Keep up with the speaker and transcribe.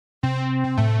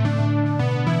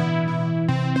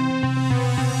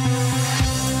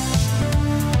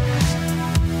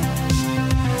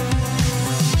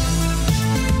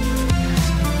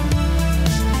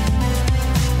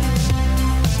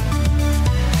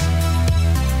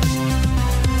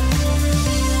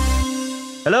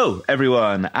Hello,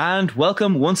 everyone, and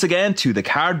welcome once again to the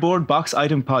Cardboard Box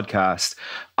Item Podcast.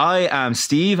 I am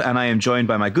Steve, and I am joined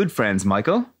by my good friends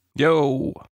Michael.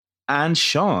 Yo. And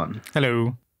Sean.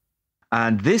 Hello.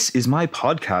 And this is my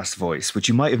podcast voice, which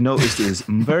you might have noticed is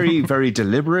very, very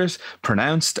deliberate,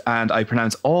 pronounced, and I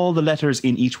pronounce all the letters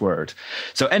in each word.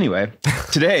 So anyway,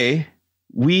 today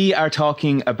we are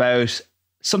talking about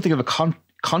something of a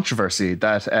controversy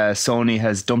that Sony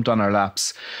has dumped on our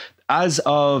laps. As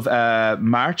of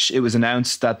March, it was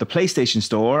announced that the PlayStation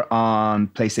Store on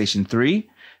PlayStation 3,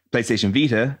 PlayStation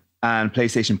Vita, and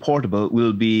PlayStation Portable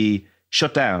will be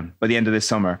shut down by the end of this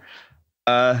summer.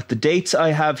 The dates I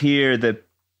have here, the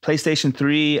PlayStation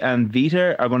 3 and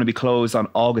Vita are going to be closed on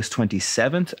August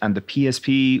 27th, and the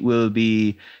PSP will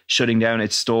be shutting down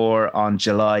its store on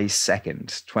July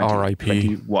 2nd,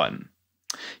 2021.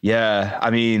 Yeah, I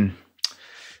mean,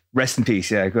 rest in peace.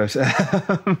 Yeah, good.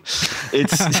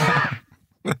 It's...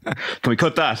 Can we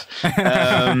cut that?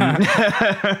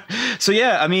 So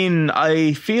yeah, I mean,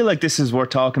 I feel like this is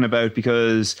worth talking about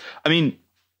because, I mean,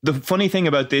 the funny thing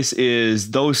about this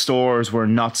is those stores were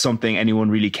not something anyone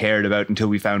really cared about until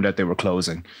we found out they were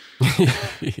closing.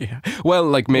 Yeah. Well,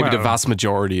 like maybe the vast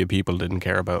majority of people didn't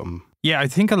care about them. Yeah, I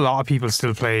think a lot of people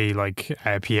still play like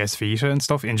PS Vita and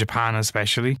stuff in Japan,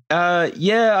 especially.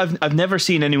 Yeah, I've never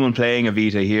seen anyone playing a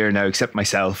Vita here now except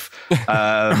myself.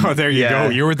 Oh, there you go.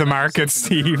 You're the market,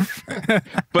 Steve.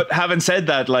 But having said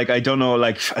that, like I don't know,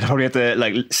 like I don't have to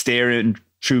like stare in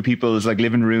through people's like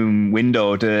living room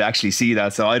window to actually see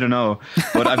that. So I don't know,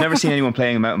 but I've never seen anyone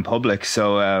playing them out in public.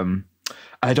 So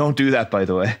I don't do that, by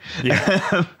the way.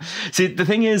 Yeah. See, the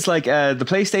thing is, like the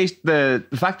PlayStation,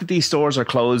 the fact that these stores are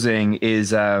closing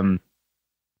is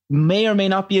may or may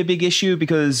not be a big issue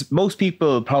because most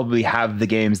people probably have the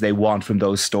games they want from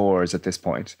those stores at this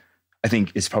point. I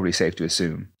think it's probably safe to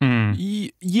assume.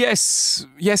 Yes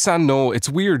and no. It's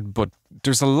weird, but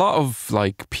there's a lot of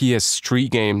like PS3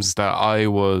 games that I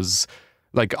was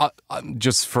like,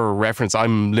 just for reference,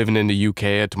 I'm living in the UK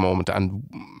at the moment and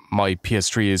my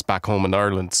PS3 is back home in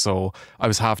Ireland. So I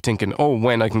was half thinking, oh,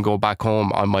 when I can go back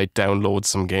home, I might download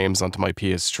some games onto my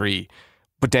PS3.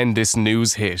 But then this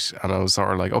news hit and I was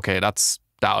sort of like, okay, that's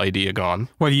that idea gone.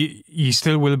 Well, you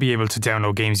still will be able to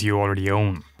download games you already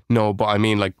own. No, but I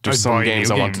mean, like, there's some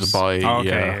games I wanted to buy. Oh,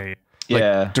 okay.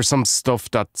 Like, there's some stuff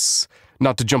that's,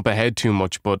 not to jump ahead too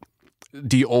much, but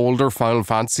the older Final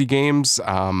Fantasy games,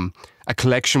 a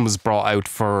collection was brought out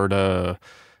for the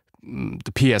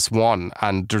PS1,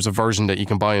 and there's a version that you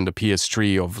can buy on the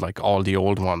PS3 of like all the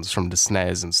old ones from the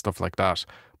SNES and stuff like that.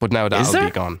 But now that'll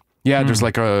be gone. Yeah, there's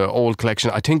like a old collection.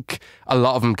 I think a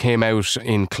lot of them came out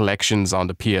in collections on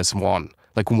the PS1.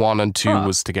 Like 1 and 2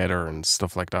 was together and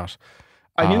stuff like that.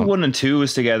 I knew 1 and 2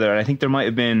 was together, and I think there might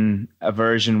have been a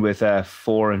version with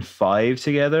 4 and 5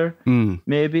 together,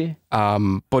 maybe.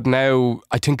 But now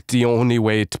I think the only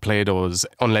way to play those,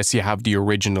 unless you have the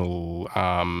original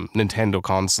Nintendo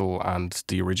console and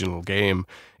the original game,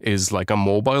 is like a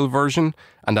mobile version,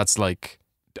 and that's like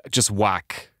just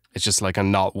whack. It's just like a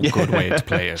not good way to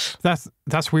play it.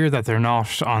 That's weird that they're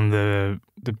not on the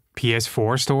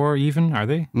PS4 store even, are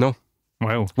they? No.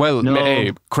 Wow. Well,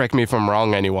 hey, correct me if I'm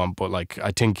wrong, anyone, but like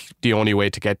I think the only way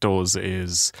to get those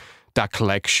is that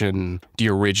collection, the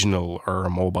original, or a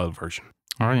mobile version.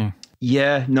 Are you?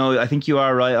 Yeah, no, I think you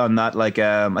are right on that. Like,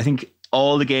 I think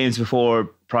all the games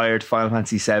prior to Final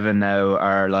Fantasy VII now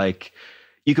are like,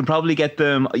 you can probably get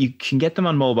them. You can get them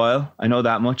on mobile. I know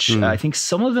that much. I think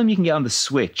some of them you can get on the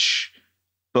Switch.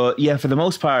 But yeah, for the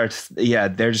most part, yeah,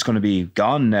 they're just going to be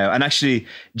gone now. And actually,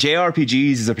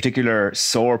 JRPGs is a particular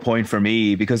sore point for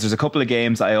me because there's a couple of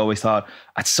games I always thought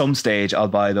at some stage I'll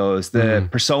buy those. The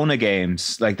Persona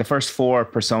games, like the first 4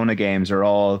 Persona games are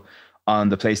all on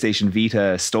the PlayStation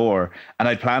Vita store. And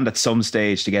I'd planned at some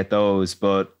stage to get those,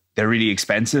 but they're really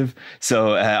expensive.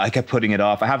 So I kept putting it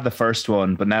off. I have the first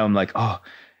one, but now I'm like, oh,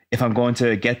 if I'm going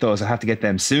to get those, I have to get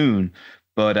them soon.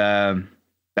 But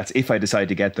that's if I decide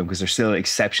to get them because they're still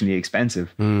exceptionally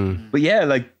expensive. But yeah,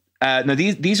 like now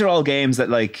these are all games that,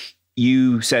 like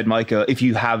you said, Michael, if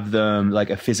you have them like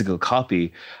a physical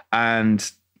copy,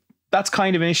 and that's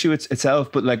kind of an issue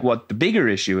itself. But like what the bigger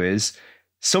issue is,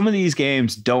 some of these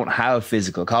games don't have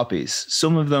physical copies.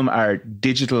 Some of them are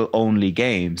digital only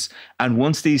games. And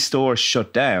once these stores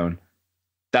shut down,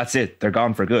 that's it. They're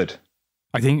gone for good.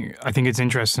 I think it's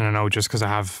interesting to know just because I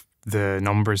have the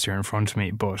numbers here in front of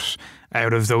me, but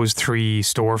out of those 3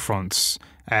 storefronts,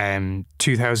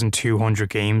 2,200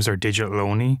 games are digital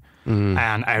only,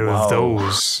 and out of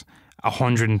those,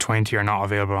 120 are not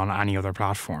available on any other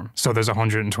platform. So there's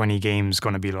 120 games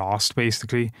going to be lost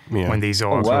basically when these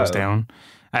all close down.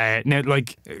 Now,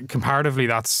 like comparatively,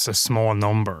 that's a small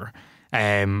number.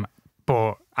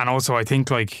 But and also I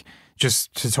think like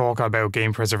just to talk about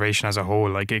game preservation as a whole,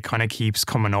 like it kind of keeps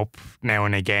coming up now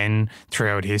and again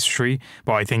throughout history.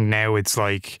 But I think now it's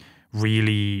like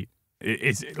really.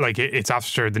 It's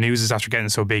after the news is after getting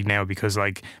so big now because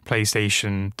like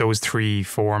PlayStation, those 3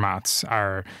 formats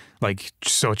are like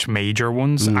such major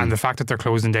ones, and the fact that they're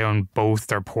closing down both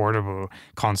their portable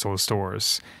console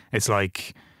stores, it's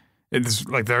like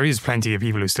there is plenty of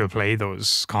people who still play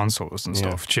those consoles and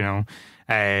stuff, you know.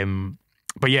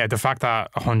 But yeah, the fact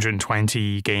that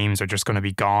 120 games are just going to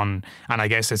be gone, and I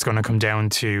guess it's going to come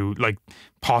down to like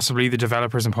possibly the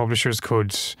developers and publishers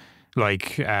could.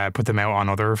 Like put them out on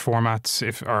other formats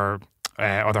or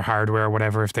other hardware or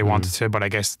whatever if they wanted to, but I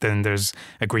guess then there's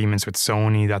agreements with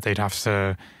Sony that they'd have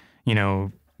to, you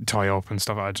know, tie up and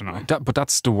stuff. I don't know. But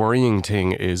that's the worrying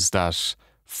thing is that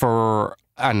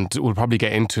and we'll probably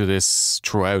get into this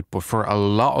throughout, but for a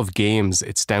lot of games,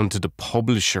 it's down to the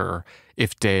publisher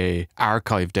if they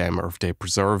archive them or if they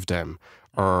preserve them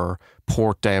or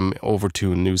port them over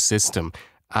to a new system.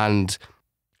 And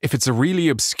if it's a really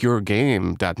obscure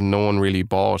game that no one really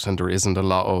bought and there isn't a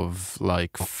lot of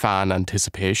like fan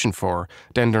anticipation for,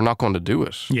 then they're not going to do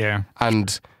it. Yeah.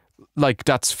 And like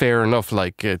that's fair enough.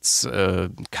 Like it's a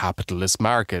capitalist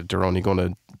market. They're only going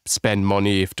to spend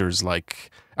money if there's like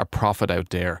a profit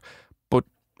out there. But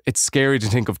it's scary to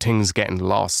think of things getting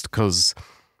lost because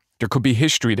there could be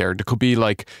history there. There could be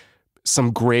like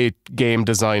some great game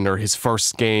designer, his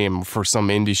first game for some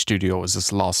indie studio is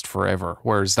just lost forever.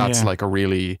 Whereas that's like a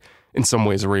really, in some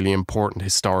ways, a really important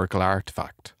historical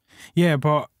artifact. Yeah,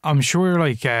 but I'm sure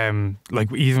like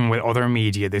even with other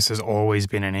media, this has always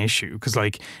been an issue. Because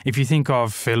like if you think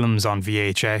of films on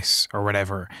VHS or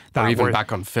whatever, or even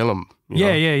back on film.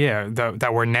 Yeah.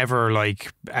 That were never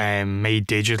like made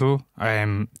digital.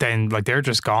 Then like they're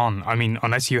just gone. I mean,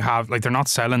 unless you have like they're not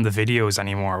selling the videos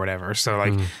anymore or whatever. So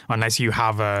like unless you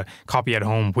have a copy at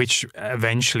home, which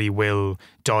eventually will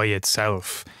die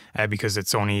itself because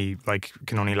it's only like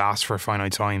can only last for a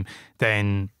finite time,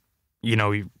 then you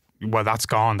know. Well, that's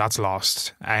gone, that's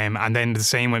lost. And then the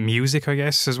same with music, I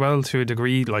guess, as well, to a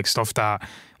degree, like stuff that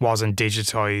wasn't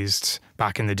digitized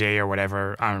back in the day or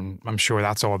whatever. And I'm sure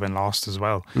that's all been lost as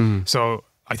well. So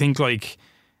I think like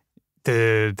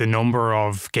the number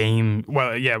of bring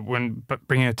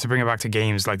it back to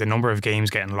games, like the number of games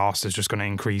getting lost is just going to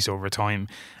increase over time.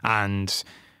 And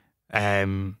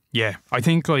I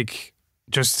think like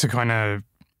just to kind of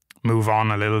move on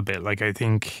a little bit, like I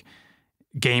think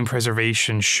game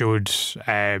preservation should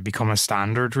become a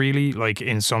standard, really, like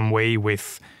in some way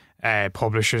with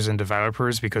publishers and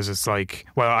developers, because it's like,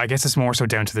 well, I guess it's more so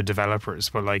down to the developers,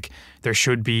 but like there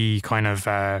should be kind of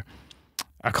a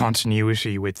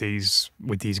continuity with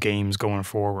these games going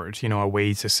forward, you know, a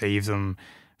way to save them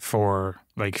for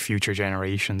like future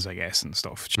generations, I guess, and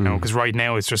stuff, you know, because right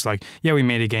now it's just like, yeah, we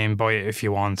made a game, buy it if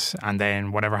you want, and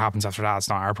then whatever happens after that, it's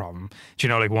not our problem. Do you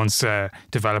know, like once a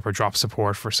developer drops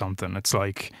support for something, it's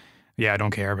like, yeah, I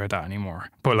don't care about that anymore.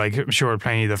 But like, I'm sure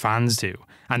plenty of the fans do.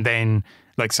 And then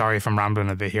like, sorry if I'm rambling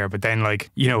a bit here, but then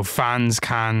like, you know, fans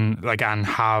can like, and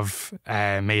have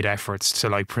made efforts to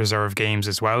like preserve games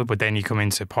as well, but then you come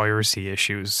into piracy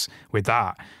issues with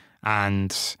that.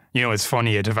 And, you know, it's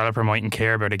funny, a developer mightn't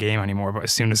care about a game anymore, but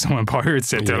as soon as someone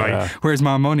pirates it, they're like, where's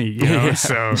my money? You know,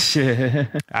 so,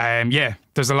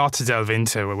 there's a lot to delve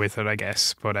into with it, I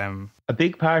guess. But a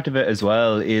big part of it as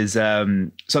well is,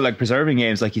 so like preserving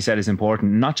games, like you said, is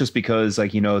important, not just because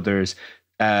like, you know, there's,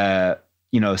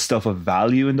 you know, stuff of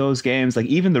value in those games, like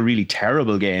even the really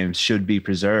terrible games should be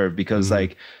preserved because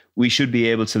like, we should be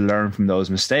able to learn from those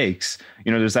mistakes.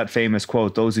 You know, there's that famous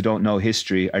quote, those who don't know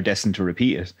history are destined to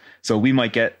repeat it. So we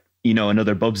might get, you know,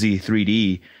 another Bubsy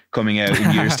 3D coming out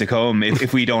in years to come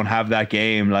if we don't have that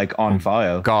game like on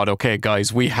file. God, okay,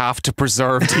 guys, we have to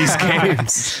preserve these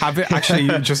games. Actually,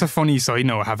 just a funny side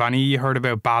note, have any heard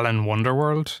about Balan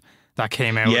Wonderworld? That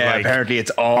came out. Yeah, like, apparently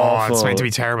it's awful. Oh, it's meant to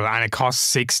be terrible, and it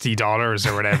costs $60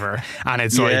 or whatever, and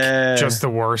it's like just the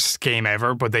worst game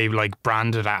ever. But they like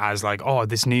branded it as like, oh,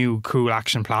 this new cool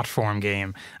action platform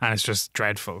game, and it's just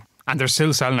dreadful. And they're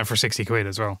still selling it for 60 quid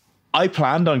as well. I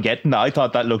planned on getting that. I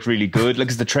thought that looked really good. Like,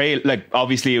 'cause the trail, like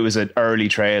obviously it was an early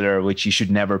trailer, which you should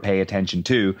never pay attention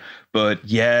to. But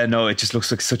yeah, no, it just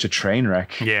looks like such a train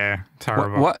wreck. Yeah,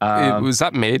 terrible. What was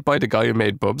that made by the guy who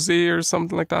made Bubsy or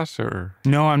something like that? Or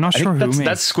no, I'm not sure who made.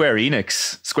 That's Square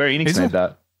Enix. Square Enix made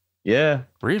that. Yeah.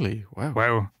 Really? Wow.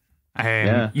 Wow.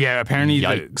 Yeah. Apparently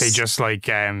they just like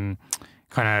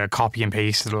kind of copy and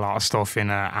pasted a lot of stuff in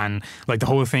it, and like the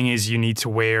whole thing is you need to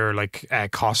wear like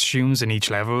costumes in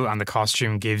each level, and the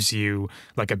costume gives you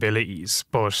like abilities,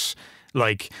 but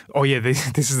like, oh yeah,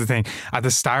 this is the thing. At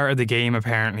the start of the game,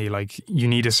 apparently, like you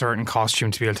need a certain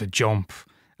costume to be able to jump.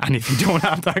 And if you don't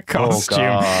have that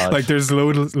costume, like there's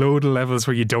load of levels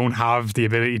where you don't have the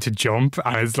ability to jump,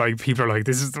 and it's like people are like,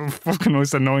 "This is the fucking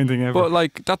most annoying thing ever." But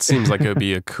like that seems like it'd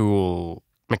be a cool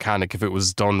mechanic if it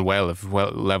was done well, if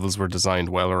levels were designed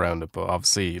well around it. But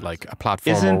obviously, like a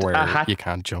platformer where you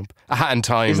can't jump, a hat in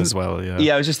time as well.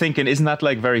 Yeah, I was just thinking, isn't that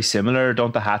like very similar?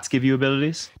 Don't the hats give you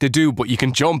abilities? They do, but you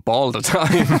can jump all the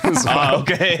time as well.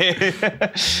 Okay.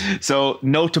 So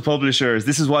note to publishers,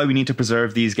 this is why we need to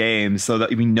preserve these games, so that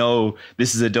we know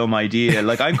this is a dumb idea.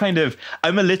 Like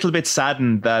I'm a little bit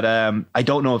saddened that I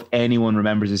don't know if anyone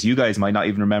remembers this. You guys might not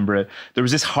even remember it. There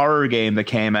was this horror game that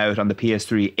came out on the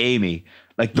PS3, Amy.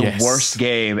 Like the worst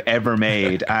game ever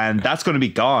made. And that's going to be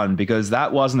gone because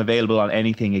that wasn't available on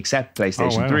anything except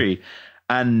PlayStation 3.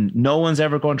 And no one's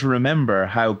ever going to remember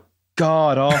how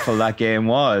god awful that game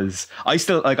was. I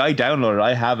still, like, I downloaded it,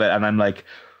 I have it, and I'm like,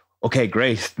 okay,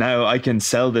 great. Now I can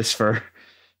sell this for,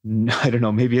 I don't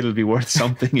know, maybe it'll be worth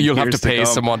something. You'll have to pay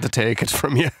someone to take it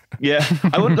from you. Yeah.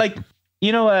 I would like,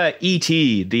 you know,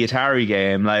 E.T., the Atari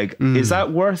game, like, is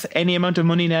that worth any amount of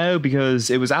money now?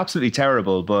 Because it was absolutely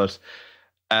terrible, but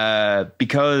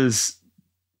because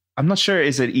I'm not sure,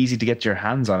 is it easy to get your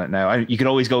hands on it now? You can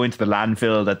always go into the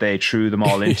landfill that they threw them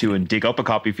all into and dig up a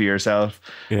copy for yourself.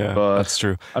 Yeah, but that's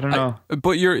true. I don't know.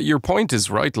 But your point is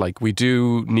right. Like, we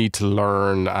do need to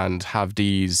learn and have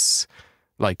these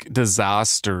like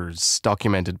disasters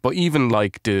documented. But even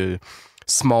like the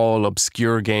small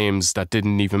obscure games that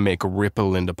didn't even make a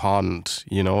ripple in the pond,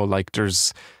 you know, like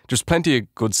there's plenty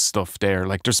of good stuff there.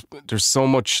 Like there's so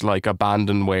much like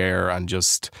abandonware and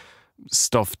just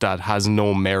stuff that has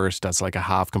no merit, that's like a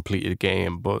half completed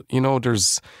game. But you know,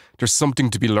 there's something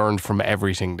to be learned from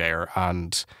everything there,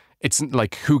 and it's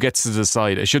like, who gets to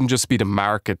decide? It shouldn't just be the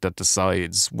market that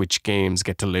decides which games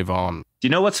get to live on. Do you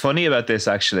know what's funny about this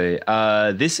actually?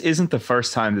 This isn't the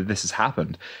first time that this has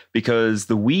happened, because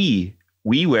the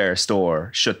WiiWare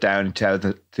store shut down in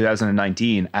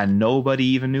 2019 and nobody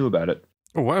even knew about it.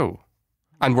 Oh, wow.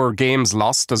 And were games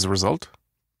lost as a result?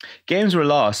 Games were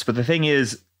lost, but the thing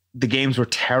is, the games were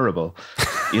terrible,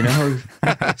 you know?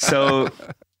 So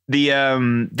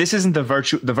this isn't the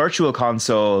virtual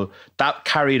console that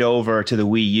carried over to the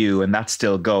Wii U, and that's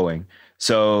still going.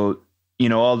 So, you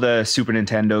know, all the Super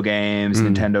Nintendo games,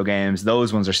 Nintendo games,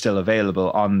 those ones are still available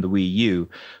on the Wii U,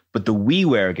 but the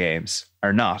WiiWare games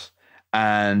are not.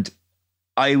 And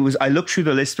I looked through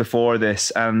the list before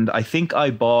this, and I think I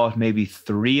bought maybe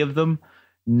 3 of them,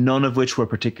 none of which were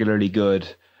particularly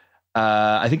good.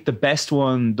 I think the best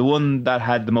one, the one that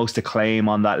had the most acclaim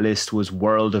on that list, was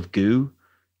World of Goo.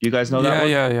 Do you guys know that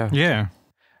one? Yeah.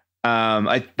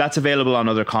 That's available on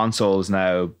other consoles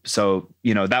now. So,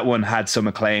 you know, that one had some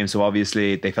acclaim. So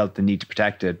obviously they felt the need to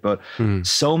protect it. But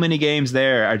so many games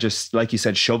there are just, like you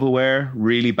said, shovelware,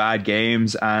 really bad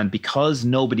games. And because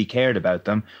nobody cared about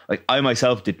them, like I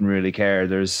myself didn't really care.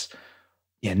 There's,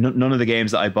 none of the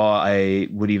games that I bought I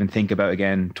would even think about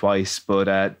again twice.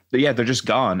 But yeah, they're just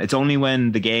gone. It's only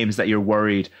when the games that you're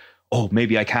worried, oh,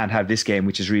 maybe I can't have this game,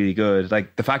 which is really good.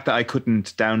 Like the fact that I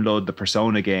couldn't download the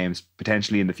Persona games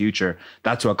potentially in the future,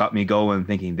 that's what got me going,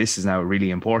 thinking this is now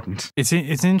really important. It's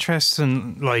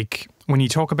interesting, like when you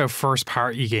talk about first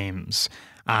party games,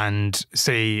 and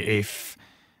say if,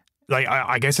 like,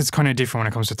 I guess it's kind of different when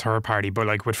it comes to third party, but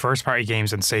like with first party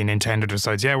games, and say Nintendo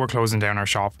decides, yeah, we're closing down our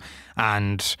shop,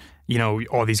 and you know,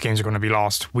 all these games are going to be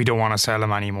lost, we don't want to sell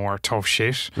them anymore, tough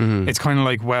shit. It's kind of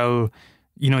like, well,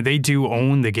 you know, they do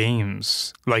own the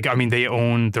games. Like, I mean, they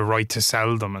own the right to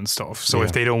sell them and stuff. So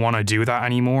if they don't want to do that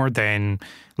anymore, then,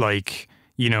 like,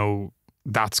 you know,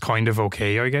 that's kind of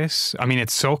okay, I guess. I mean, it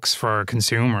sucks for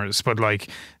consumers, but, like,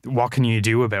 what can you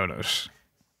do about it?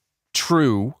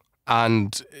 True.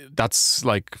 And that's,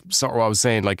 like, sort of what I was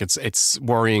saying. Like, it's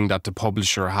worrying that the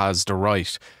publisher has the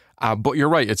right. But you're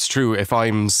right, it's true. If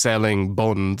I'm selling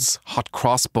buns, hot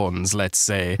cross buns, let's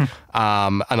say,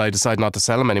 and I decide not to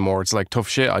sell them anymore, it's like, tough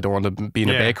shit. I don't want to be in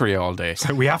a bakery all day.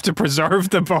 So we have to preserve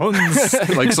the buns.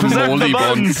 Like some moldy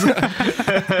buns.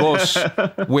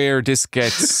 But where this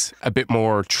gets a bit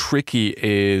more tricky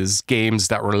is games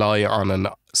that rely on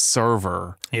a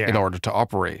server in order to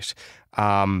operate.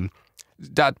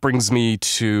 That brings me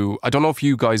to, I don't know if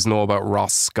you guys know about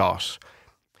Ross Scott.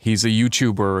 He's a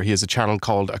YouTuber. He has a channel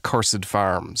called Accursed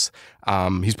Farms.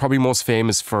 He's probably most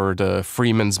famous for the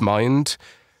Freeman's Mind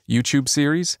YouTube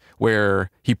series,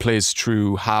 where he plays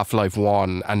through Half-Life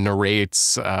 1 and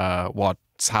narrates what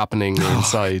what's happening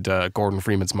inside Gordon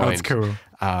Freeman's mind. That's cool.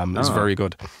 It's very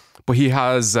good. But he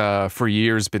has for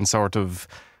years been sort of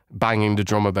banging the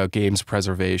drum about games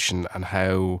preservation and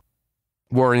how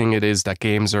worrying it is that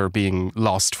games are being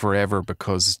lost forever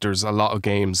because there's a lot of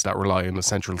games that rely on a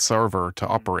central server to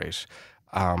operate.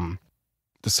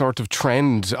 The sort of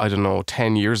trend, I don't know,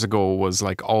 10 years ago was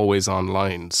like always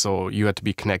online. So you had to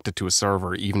be connected to a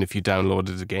server even if you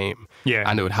downloaded the game. Yeah.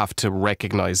 And it would have to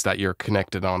recognize that you're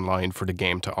connected online for the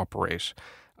game to operate.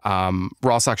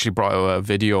 Ross actually brought out a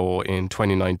video in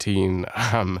 2019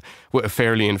 with a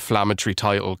fairly inflammatory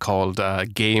title called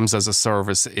Games as a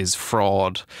Service is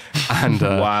Fraud. And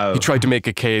Wow. he tried to make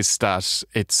a case that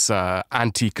it's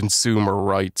anti-consumer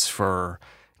rights for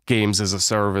games as a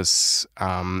service,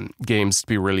 games to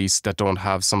be released that don't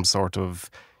have some sort of,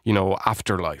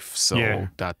 afterlife. So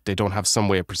that they don't have some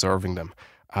way of preserving them.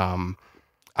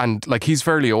 And like he's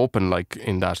fairly open, like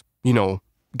in that,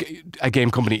 a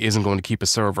game company isn't going to keep a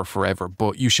server forever,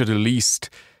 but you should at least,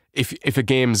 if a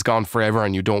game's gone forever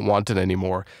and you don't want it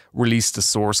anymore, release the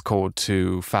source code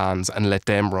to fans and let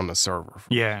them run a server.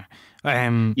 Yeah.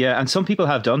 Yeah, and some people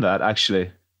have done that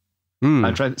actually.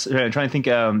 I'm trying to think.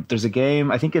 There's a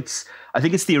game. I think it's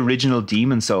the original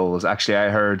Demon Souls. Actually, I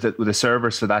heard that the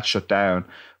servers for that shut down.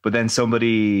 But then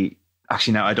somebody.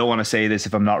 Actually, now I don't want to say this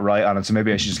if I'm not right on it. So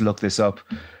maybe I should just look this up.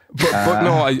 But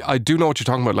no, I do know what you're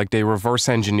talking about. Like they reverse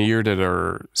engineered it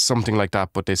or something like that.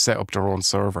 But they set up their own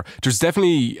server. There's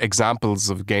definitely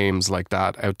examples of games like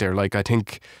that out there. Like I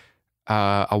think.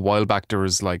 A while back there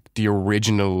was like the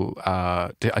original.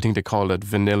 I think they called it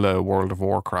Vanilla World of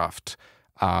Warcraft.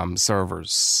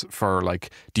 Servers for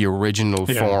like the original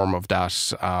form of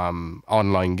that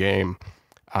online game.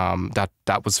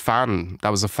 That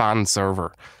was a fan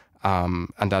server.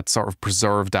 And that sort of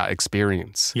preserved that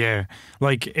experience. Yeah,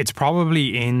 like it's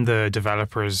probably in the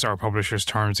developers or publishers'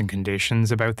 terms and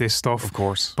conditions about this stuff. Of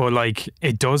course. But like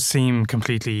it does seem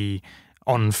completely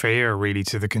unfair really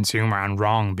to the consumer and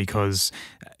wrong, because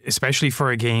especially for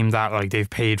a game that like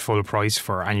they've paid full price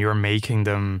for and you're making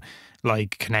them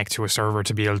like connect to a server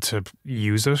to be able to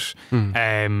use it.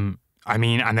 I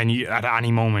mean, and then at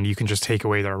any moment you can just take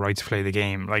away their right to play the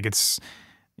game. Like it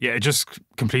just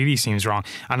completely seems wrong.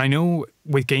 And I know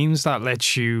with games that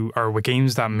let you, or with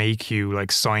games that make you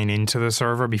like sign into the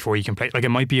server before you can play, like it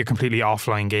might be a completely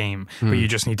offline game, but you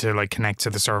just need to like connect to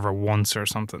the server once or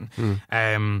something.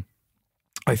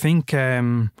 I think,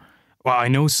 well, I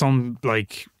know some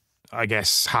like, I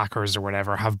guess hackers or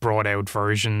whatever have brought out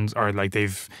versions, or like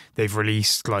they've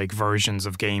released like versions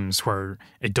of games where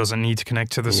it doesn't need to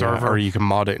connect to the server, or you can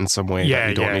mod it in some way that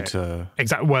you don't need to.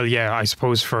 Exactly. Well, yeah, I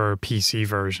suppose for PC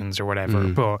versions or whatever.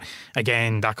 But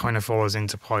again, that kind of falls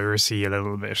into piracy a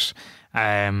little bit.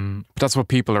 But that's what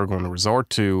people are going to resort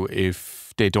to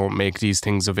if they don't make these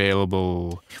things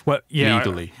available.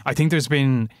 Legally. I think there's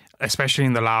been, especially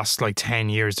in the last like 10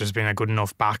 years, there's been a good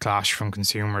enough backlash from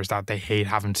consumers that they hate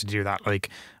having to do that like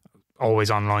always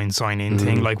online sign in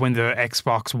thing. Like when the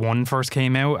Xbox One first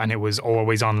came out and it was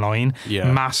always online,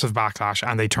 massive backlash,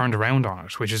 and they turned around on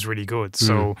it, which is really good.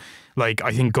 So like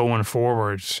I think going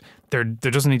forward, there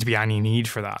doesn't need to be any need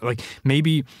for that. Like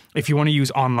maybe if you want to use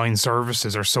online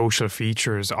services or social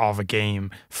features of a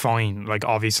game, fine. Like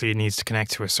obviously it needs to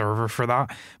connect to a server for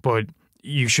that, but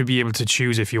you should be able to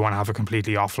choose if you want to have a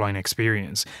completely offline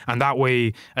experience. And that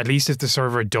way, at least if the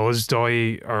server does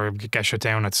die or get shut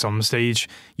down at some stage,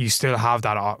 you still have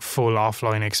that full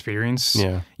offline experience.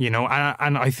 Yeah.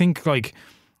 And I think like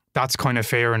that's kind of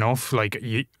fair enough. Like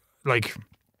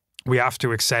we have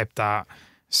to accept that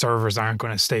servers aren't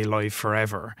going to stay live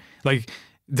forever. Like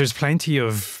there's plenty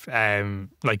of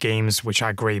like games which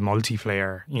had great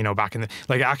multiplayer, back in the,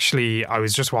 like actually I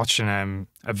was just watching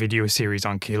a video series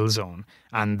on Killzone,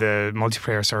 and the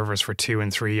multiplayer servers for 2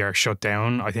 and 3 are shut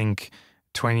down. I think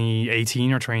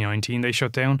 2018 or 2019 they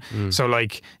shut down. So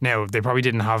like now they probably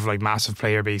didn't have like massive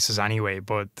player bases anyway,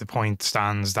 but the point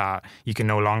stands that you can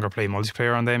no longer play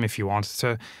multiplayer on them if you wanted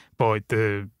to. But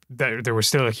there was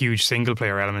still a huge single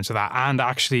player element to that, and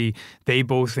actually they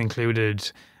both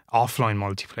included offline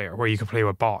multiplayer where you could play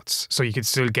with bots, so you could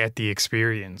still get the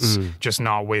experience, just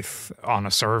not on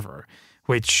a server,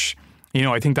 which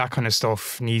I think that kind of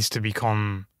stuff needs to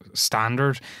become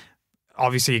standard.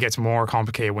 Obviously it gets more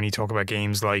complicated when you talk about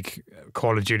games like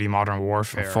Call of Duty Modern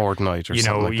Warfare, Fortnite or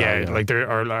something like that. Like there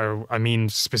are, I mean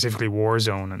specifically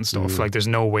Warzone and stuff. Like there's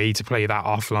no way to play that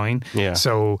offline.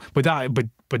 So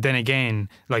but then again,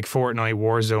 like Fortnite,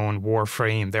 Warzone,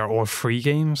 Warframe, they're all free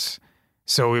games.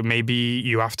 So maybe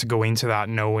you have to go into that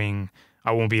knowing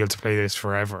I won't be able to play this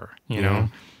forever, you know?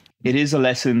 It is a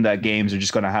lesson that games are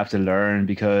just going to have to learn,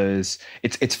 because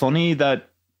it's funny that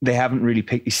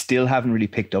still haven't really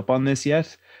picked up on this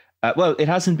yet. Well, it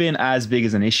hasn't been as big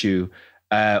as an issue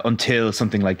until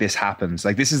something like this happens.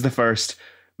 Like, this is the first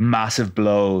massive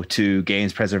blow to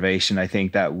games preservation, I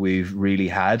think, that we've really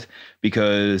had,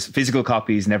 because physical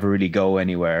copies never really go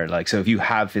anywhere. Like, so if you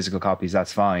have physical copies,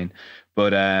 that's fine.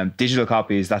 But digital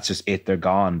copies, that's just it. They're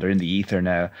gone. They're in the ether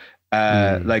now.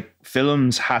 Like,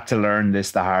 films had to learn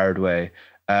this the hard way.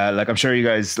 Like, I'm sure you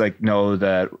guys like know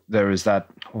that there was that,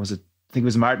 what was it? I think it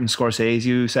was Martin Scorsese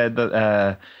who said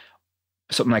that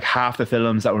something like half the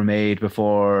films that were made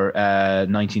before the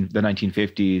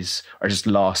 1950s are just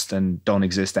lost and don't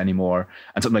exist anymore.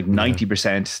 And something like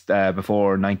 90%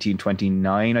 before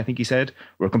 1929, I think he said,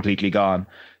 were completely gone.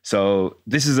 So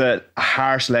this is a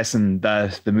harsh lesson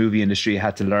that the movie industry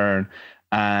had to learn.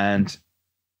 And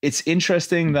it's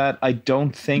interesting that I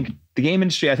don't think the game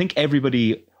industry, I think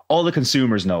everybody, all the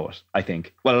consumers know it, I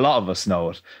think. Well, a lot of us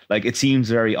know it. Like, it seems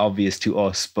very obvious to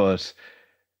us, but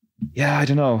yeah, I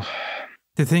don't know.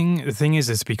 The thing is,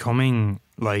 it's becoming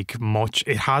like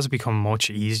it has become much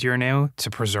easier now to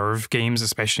preserve games,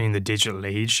 especially in the digital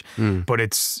age. But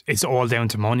it's all down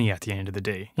to money at the end of the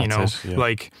day, you know?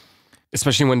 Like,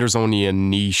 especially when there's only a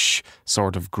niche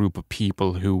sort of group of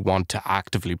people who want to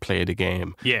actively play the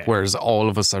game. Yeah. Whereas all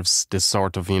of us have this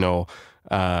sort of, you know,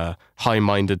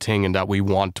 high-minded thing in that we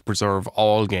want to preserve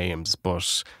all games,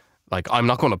 but like, I'm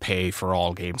not going to pay for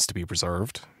all games to be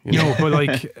preserved. You know? But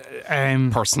like,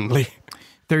 personally,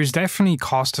 there's definitely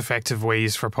cost-effective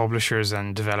ways for publishers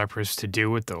and developers to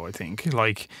do it, though. I think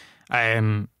like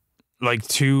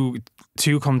two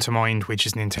come to mind, which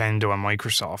is Nintendo and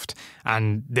Microsoft,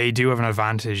 and they do have an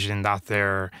advantage in that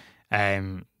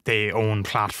they own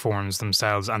platforms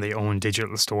themselves and they own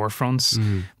digital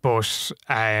storefronts. But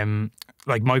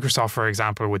like Microsoft, for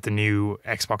example, with the new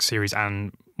Xbox Series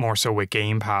and more so with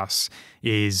Game Pass,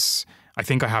 is, I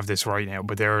think I have this right now,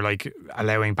 but they're like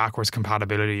allowing backwards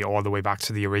compatibility all the way back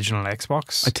to the original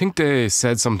Xbox. I think they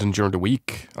said something during the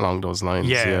week along those lines.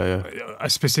 Yeah.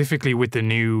 Specifically with the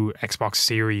new Xbox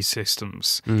Series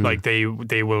systems, like they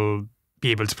will be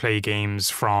able to play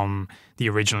games from the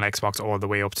original Xbox all the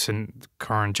way up to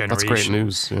current generation. That's great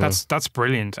news. Yeah. That's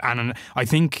brilliant. And I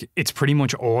think it's pretty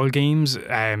much all games.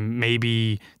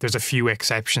 Maybe there's a few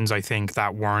exceptions, I think,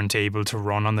 that weren't able to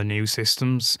run on the new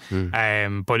systems.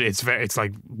 But it's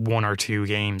like one or two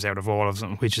games out of all of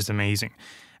them, which is amazing.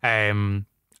 And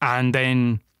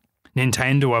then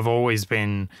Nintendo have always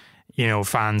been, you know,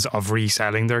 fans of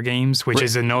reselling their games, which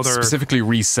is another... Specifically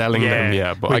reselling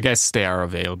them, but I guess they are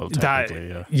available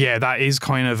technically, that is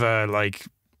kind of a, like,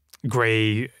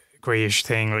 greyish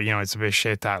thing. You know, it's a bit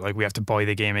shit that, like, we have to buy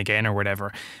the game again or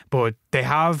whatever. But they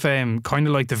have kind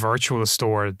of like the virtual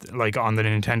store, like on the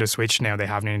Nintendo Switch now, they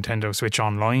have Nintendo Switch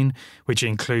Online, which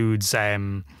includes...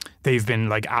 they've been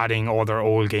like adding all their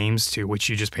old games to, which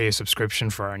you just pay a subscription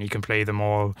for and you can play them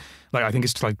all. Like, I think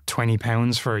it's like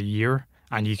 £20 for a year.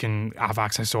 And you can have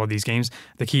access to all these games.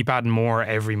 They keep adding more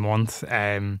every month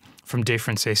from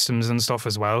different systems and stuff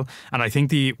as well. And I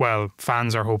think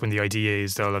fans are hoping the idea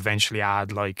is they'll eventually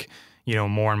add, like, you know,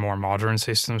 more and more modern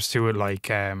systems to it, like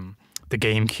the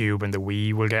GameCube and the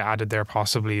Wii will get added there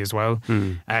possibly as well,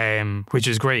 which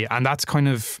is great. And that's kind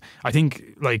of, I think,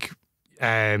 like,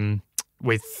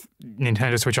 with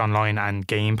Nintendo Switch Online and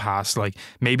Game Pass, like,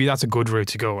 maybe that's a good route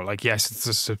to go. Like, yes, it's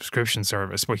a subscription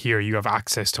service, but here you have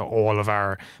access to all of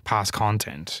our past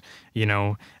content, you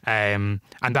know, and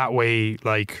that way,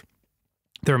 like,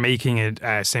 they're making it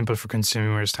simple for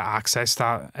consumers to access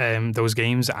that those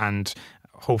games and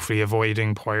hopefully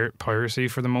avoiding piracy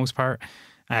for the most part.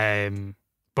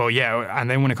 But yeah, and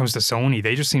then when it comes to Sony,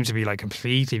 they just seem to be like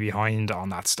completely behind on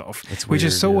that stuff, which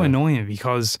is so annoying,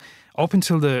 because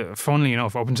funnily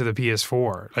enough, up until the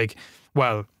PS4, like,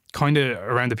 well, kind of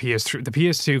around the PS3, the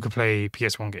PS2 could play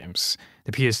PS1 games.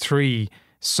 The PS3,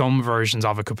 some versions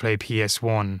of it could play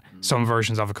PS1, some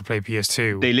versions of it could play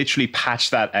PS2. They literally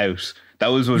patched that out. That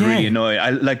was what really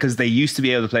annoyed. Because they used to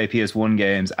be able to play PS1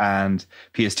 games and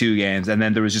PS2 games, and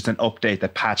then there was just an update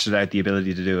that patched it out the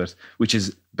ability to do it, which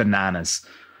is bananas.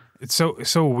 It's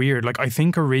so weird. Like, I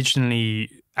think originally,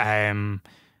 I'm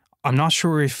not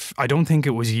sure I don't think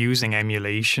it was using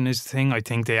emulation as the thing. I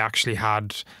think they actually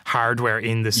had hardware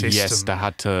in the system. Yes, they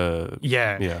had to.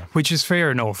 Yeah. Which is fair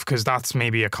enough, because that's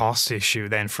maybe a cost issue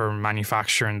then for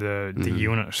manufacturing the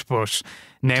unit. But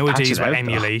nowadays with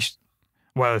emulation,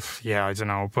 well, yeah, I don't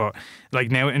know, but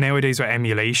like nowadays with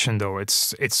emulation though,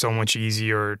 it's so much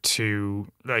easier to,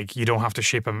 like, you don't have to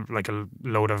ship a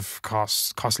load of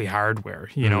costly hardware.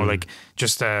 You know, like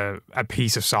just a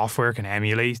piece of software can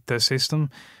emulate the system,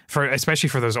 especially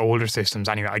for those older systems.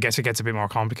 Anyway, I guess it gets a bit more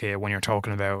complicated when you're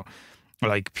talking about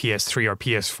like PS3 or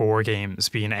PS4 games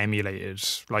being emulated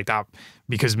like that,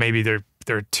 because maybe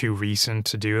they're too recent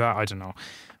to do that. I don't know,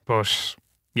 but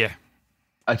yeah.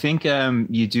 I think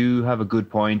you do have a good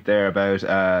point there about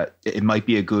it might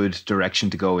be a good direction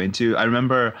to go into. I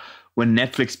remember when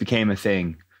Netflix became a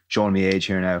thing, showing me age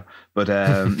here now, but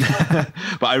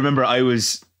but I remember I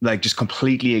was like just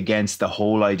completely against the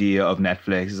whole idea of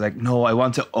Netflix. It's like, no, I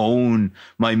want to own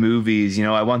my movies, you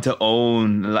know, I want to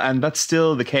own, and that's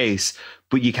still the case,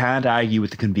 but you can't argue with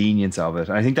the convenience of it.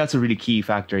 And I think that's a really key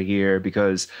factor here,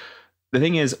 because the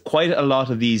thing is, quite a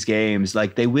lot of these games,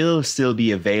 like, they will still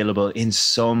be available in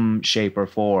some shape or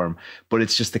form, but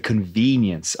it's just the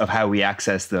convenience of how we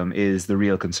access them is the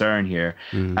real concern here.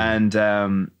 And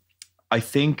I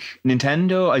think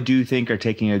Nintendo, I do think, are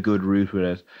taking a good route with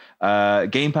it.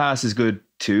 Game Pass is good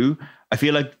too. I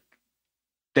feel like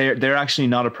they're actually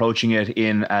not approaching it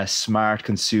in a smart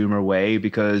consumer way,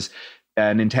 because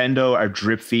Nintendo are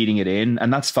drip feeding it in,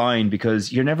 and that's fine,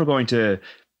 because you're never going to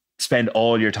spend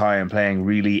all your time playing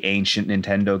really ancient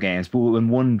Nintendo games. But when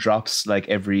one drops like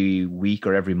every week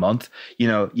or every month, you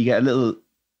know, you get a little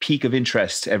peak of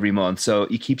interest every month, so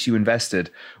it keeps you invested.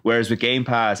 Whereas with Game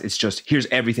Pass, it's just, here's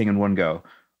everything in one go.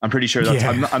 I'm pretty sure that's,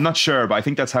 I'm not sure, but I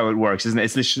think that's how it works, isn't it?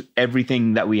 It's just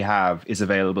everything that we have is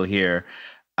available here.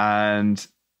 And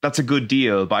that's a good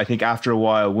deal. But I think after a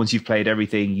while, once you've played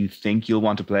everything you think you'll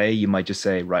want to play, you might just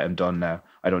say, right, I'm done now.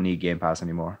 I don't need Game Pass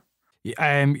anymore.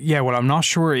 Yeah, well, I'm not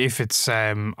sure if it's.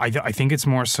 I think it's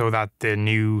more so that the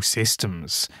new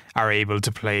systems are able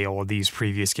to play all these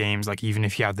previous games, like even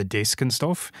if you have the disc and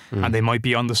stuff, and they might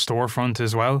be on the storefront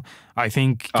as well. I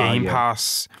think Game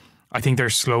Pass. I think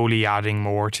they're slowly adding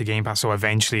more to Game Pass, so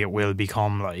eventually it will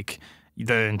become like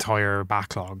the entire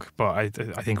backlog. But I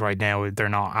think right now they're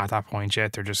not at that point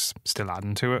yet. They're just still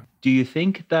adding to it. Do you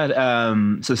think that?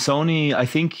 So Sony, I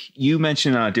think you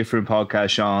mentioned on a different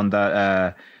podcast, Sean,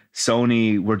 that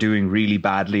Sony were doing really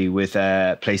badly with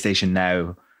PlayStation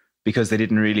Now because they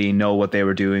didn't really know what they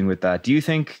were doing with that. Do you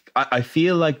think, I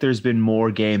feel like there's been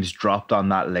more games dropped on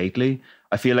that lately.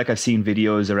 I feel like I've seen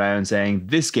videos around saying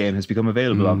this game has become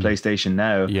available on PlayStation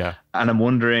Now. Yeah. And I'm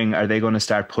wondering, are they going to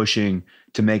start pushing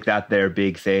to make that their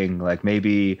big thing? Like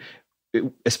maybe,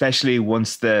 especially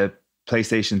once the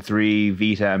PlayStation 3,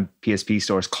 Vita and PSP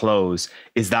stores close,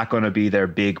 is that going to be their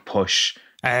big push?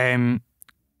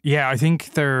 Yeah, I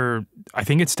think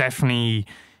it's definitely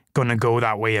going to go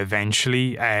that way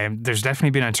eventually. There's definitely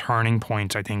been a turning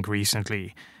point, I think,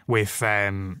 recently with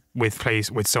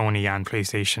Sony and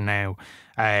PlayStation Now,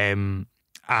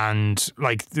 and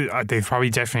like they've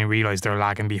probably definitely realized they're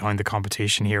lagging behind the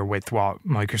competition here with what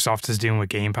Microsoft is doing with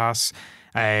Game Pass.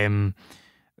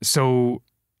 So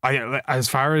as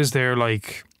far as their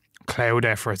like cloud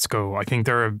efforts go, I think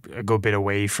they're a good bit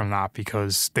away from that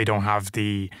because they don't have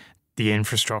the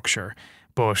infrastructure.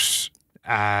 But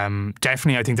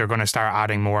definitely I think they're going to start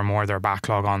adding more and more of their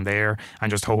backlog on there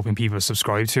and just hoping people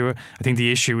subscribe to it. I think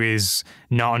the issue is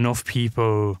not enough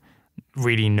people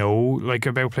really know like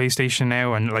about PlayStation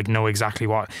Now and like know exactly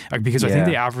what, like, because I think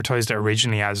they advertised it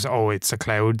originally as, oh, it's a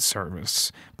cloud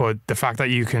service, but the fact that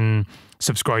you can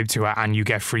subscribe to it and you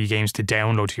get free games to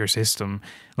download to your system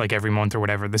like every month or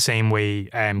whatever, the same way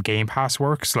Game Pass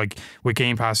works. Like with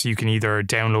Game Pass you can either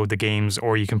download the games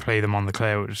or you can play them on the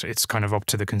cloud. It's kind of up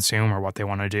to the consumer what they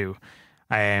want to do.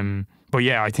 But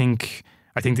yeah, I think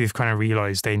they've kind of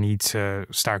realized they need to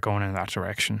start going in that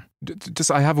direction.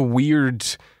 I have a weird,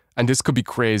 and this could be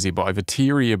crazy, but I have a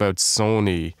theory about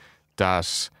Sony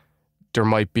that there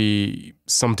might be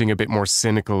something a bit more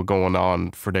cynical going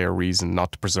on for their reason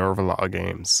not to preserve a lot of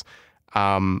games.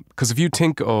 Because if you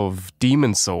think of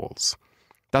Demon's Souls,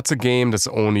 that's a game that's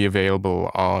only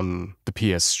available on the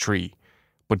PS3.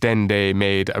 But then they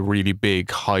made a really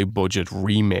big, high-budget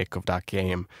remake of that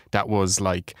game that was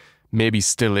like, maybe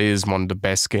still is one of the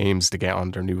best games to get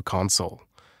on their new console.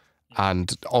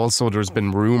 And also there's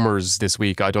been rumors this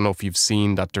week, I don't know if you've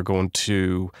seen, that they're going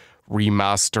to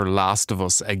remaster Last of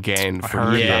Us again for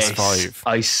PS5.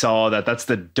 I saw that. That's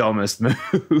the dumbest move.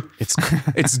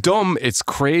 It's dumb, it's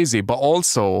crazy, but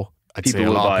also I'd say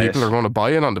a lot of people are going to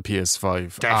buy it on the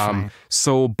PS5. Definitely.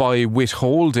 So by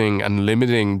withholding and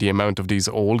limiting the amount of these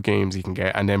old games you can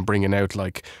get and then bringing out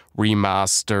like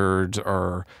remastered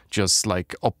or just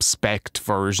like up-spec'd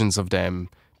versions of them,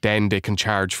 then they can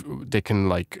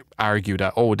like argue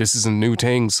that, oh, this is a new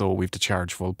thing, so we have to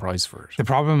charge full price for it. The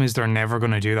problem is they're never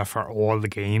going to do that for all the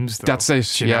games, though. That's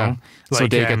it, yeah. Like, so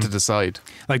they get to decide.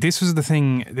 Like this was the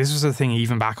thing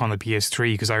even back on the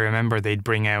PS3, because I remember they'd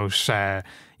bring out,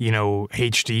 you know,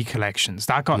 HD collections.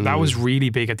 That was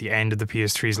really big at the end of the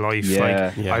PS3's life.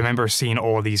 Yeah. I remember seeing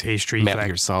all these HD Metal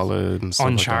Gear Solid and stuff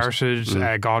Uncharted, like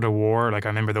that. God of War. Like I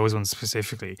remember those ones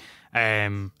specifically.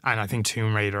 And I think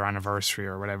Tomb Raider Anniversary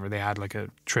or whatever, they had like a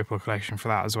triple collection for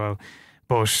that as well.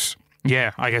 But yeah,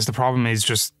 I guess the problem is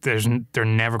just they're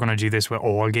never going to do this with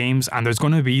all games, and there's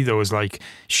going to be those like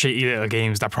shitty little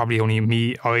games that probably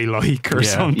only I like or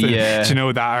something, you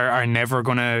know, that are never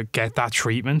going to get that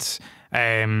treatment.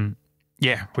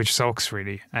 Yeah, which sucks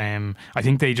really. I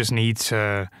think they just need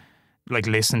to like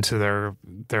listen to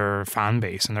their fan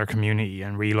base and their community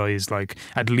and realize like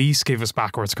at least give us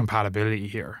backwards compatibility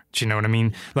here. Do you know what I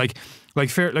mean? Like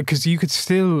fair, like because you could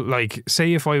still like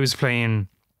say if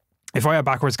I had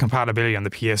backwards compatibility on the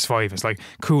PS5, it's like,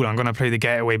 cool, I'm going to play the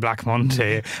Getaway Black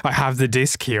Monday. I have the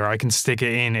disc here. I can stick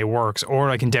it in. It works. Or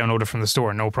I can download it from the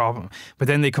store. No problem. But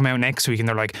then they come out next week and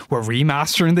they're like, we're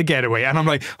remastering the Getaway. And I'm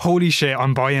like, holy shit,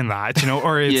 I'm buying that. You know,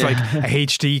 or it's like a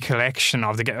HD collection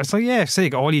of the Getaway. It's like, yeah,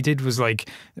 sick. All you did was like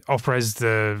up-res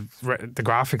the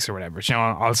graphics or whatever. You know,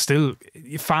 I'll still,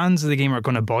 fans of the game are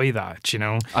going to buy that, you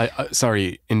know.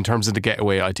 Sorry, in terms of the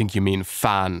Getaway, I think you mean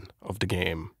fan of the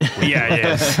game.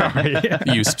 Yeah, sorry.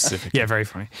 You specifically. Yeah, very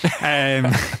funny.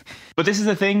 But this is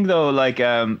the thing though, like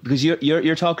because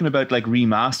you're talking about like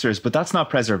remasters, but that's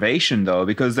not preservation though,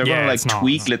 because they're going to like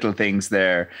tweak little things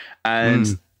there,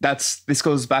 and this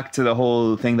goes back to the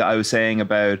whole thing that I was saying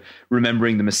about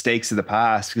remembering the mistakes of the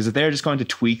past, because if they're just going to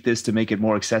tweak this to make it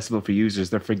more accessible for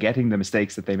users, they're forgetting the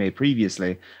mistakes that they made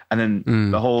previously, and then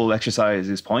the whole exercise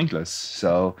is pointless.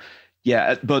 So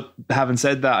yeah, but having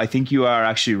said that, I think you are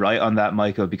actually right on that,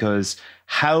 Michael, because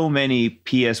how many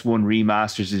PS1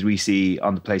 remasters did we see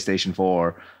on the PlayStation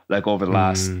 4 like over the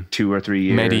last 2 or 3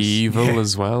 years? Medieval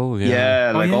as well.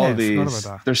 All these.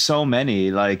 There's so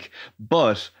many. Like,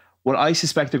 but what I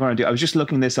suspect they're going to do, I was just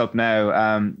looking this up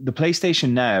now. The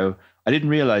PlayStation Now, I didn't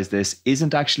realize this,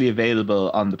 isn't actually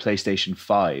available on the PlayStation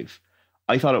 5.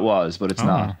 I thought it was, but it's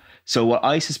not. So what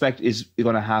I suspect is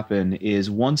going to happen is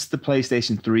once the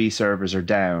PlayStation 3 servers are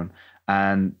down,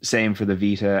 and same for the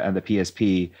Vita and the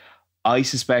PSP, I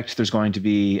suspect there's going to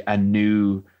be a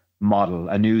new model,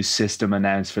 a new system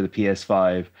announced for the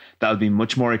PS5 that'll be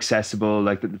much more accessible.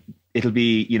 Like it'll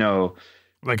be, you know,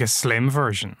 like a slim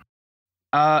version.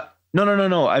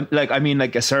 No. I mean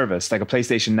like a service, like a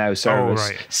PlayStation Now service.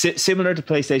 Oh, right. Similar to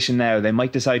PlayStation Now, they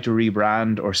might decide to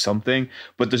rebrand or something,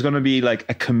 but there's going to be like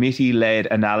a committee-led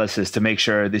analysis to make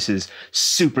sure this is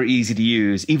super easy to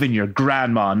use. Even your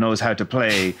grandma knows how to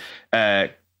play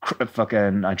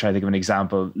fucking, I'm trying to think of an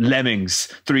example,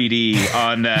 Lemmings 3D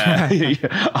on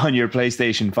on your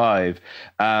PlayStation 5.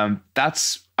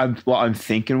 That's what I'm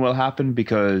thinking will happen,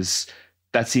 because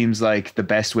that seems like the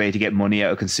best way to get money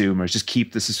out of consumers. Just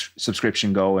keep the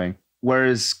subscription going.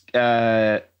 Whereas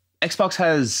Xbox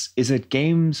has, is it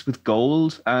Games with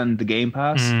Gold and the Game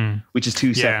Pass, which is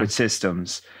two separate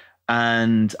systems.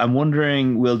 And I'm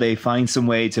wondering, will they find some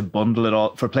way to bundle it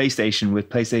all for PlayStation with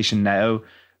PlayStation Now,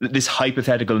 this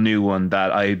hypothetical new one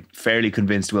that I'm fairly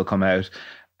convinced will come out,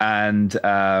 and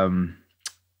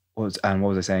what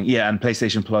was I saying? Yeah, and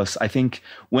PlayStation Plus. I think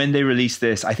when they release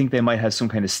this, I think they might have some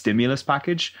kind of stimulus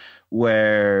package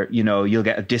where, you know, you'll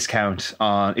get a discount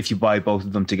on if you buy both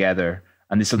of them together,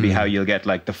 and this will be how you'll get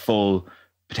like the full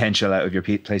potential out of your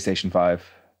PlayStation 5.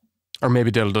 Or maybe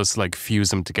they'll just like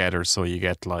fuse them together, so you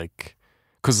get like,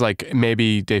 because like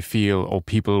maybe they feel, oh,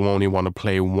 people only want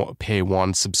to pay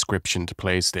one subscription to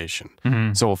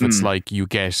PlayStation. So if it's like you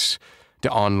get the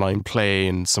online play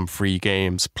and some free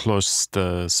games plus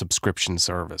the subscription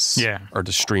service, or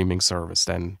the streaming service,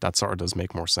 then that sort of does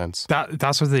make more sense.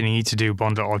 That's what they need to do,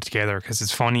 bundle it all together. Because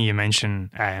it's funny you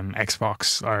mention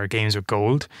Xbox or Games with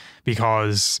Gold,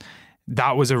 because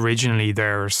that was originally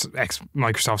their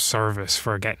Microsoft service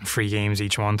for getting free games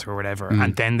each month or whatever.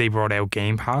 And then they brought out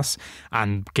Game Pass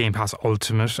and Game Pass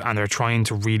Ultimate, and they're trying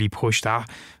to really push that.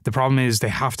 The problem is they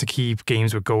have to keep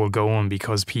Games with Gold going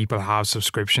because people have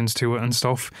subscriptions to it and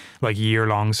stuff, like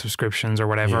year-long subscriptions or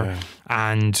whatever.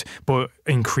 But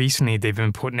increasingly they've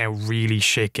been putting out really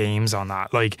shit games on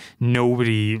that. Like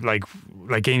nobody, like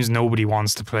games nobody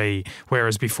wants to play,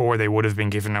 whereas before they would have been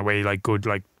giving away like good,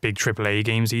 like big AAA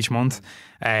games each month.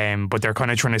 But they're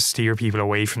kind of trying to steer people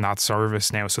away from that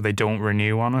service now, so they don't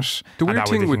renew on it. The weird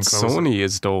thing with Sony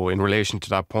is, though, in relation to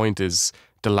that point, is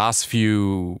the last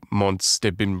few months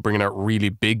they've been bringing out really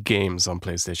big games on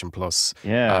PlayStation Plus.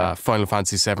 Final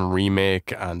Fantasy VII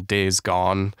Remake and Days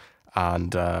Gone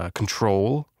and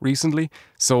Control recently.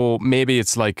 So maybe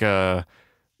it's like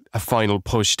a final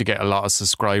push to get a lot of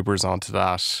subscribers onto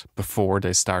that before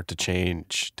they start to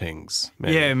change things.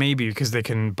 Maybe. Yeah, maybe because they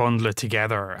can bundle it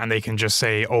together and they can just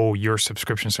say, "Oh, your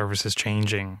subscription service is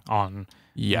changing on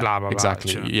blah blah blah."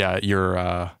 Exactly. You know?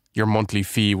 Yeah, your monthly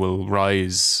fee will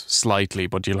rise slightly,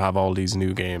 but you'll have all these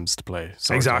new games to play.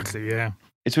 Exactly. Yeah.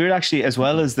 It's weird actually, as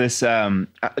well as this,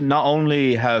 not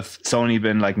only have Sony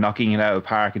been like knocking it out of the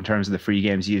park in terms of the free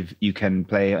games you can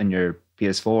play on your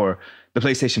PS4, the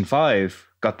PlayStation 5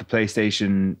 got the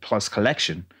PlayStation Plus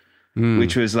collection,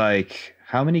 which was like,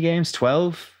 how many games?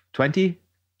 12, 20?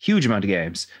 Huge amount of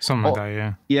games. Something like that,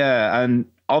 yeah. Yeah, and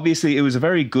obviously it was a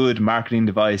very good marketing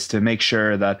device to make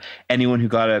sure that anyone who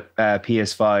got a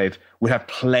PS5 would have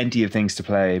plenty of things to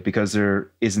play, because there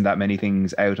isn't that many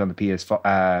things out on the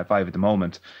PS5 at the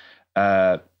moment.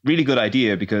 Really good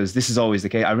idea, because this is always the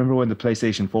case. I remember when the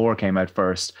PlayStation 4 came out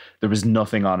first, there was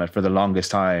nothing on it for the longest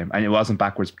time, and it wasn't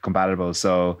backwards compatible.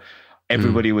 So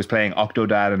everybody was playing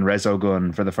Octodad and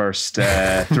Resogun for the first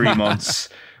 3 months,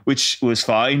 which was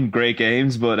fine, great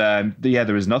games, but yeah,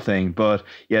 there was nothing. But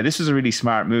yeah, this was a really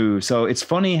smart move. So it's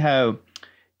funny how,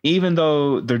 even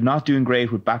though they're not doing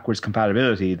great with backwards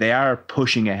compatibility, they are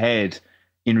pushing ahead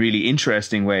in really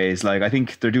interesting ways. Like, I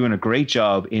think they're doing a great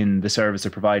job in the service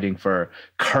they're providing for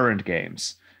current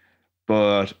games.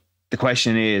 But the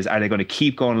question is, are they going to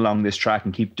keep going along this track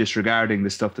and keep disregarding the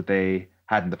stuff that they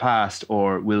had in the past,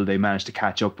 or will they manage to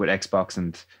catch up with Xbox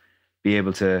and be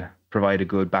able to provide a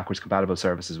good backwards compatible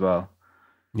service as well?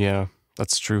 Yeah,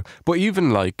 that's true. But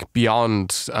even like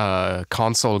beyond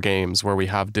console games, where we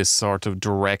have this sort of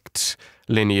direct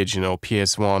lineage, you know,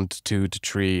 PS1 to 2 to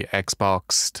 3,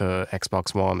 Xbox to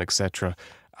Xbox One, etc.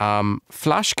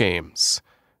 Flash games,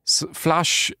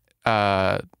 Flash,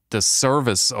 the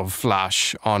service of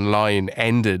Flash online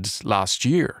ended last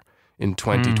year in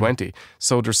 2020.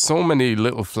 So there's so many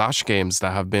little Flash games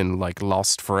that have been like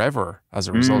lost forever as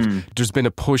a result. There's been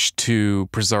a push to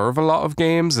preserve a lot of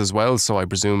games as well. So I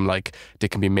presume like they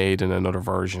can be made in another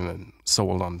version and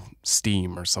sold on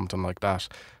Steam or something like that.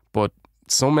 But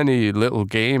so many little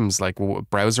games, like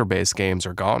browser-based games,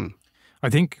 are gone. I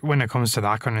think when it comes to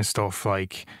that kind of stuff,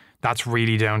 like, that's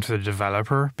really down to the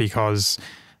developer, because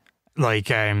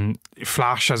like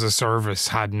Flash as a service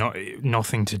had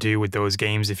nothing to do with those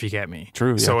games, if you get me.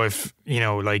 True. Yeah. So if, you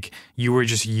know, like, you were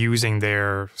just using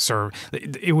their server,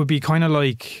 it would be kind of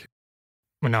like,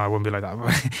 well, no, it wouldn't be like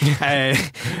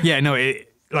that. Yeah, no,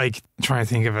 like, trying to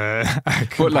think of a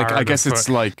but like, I guess it's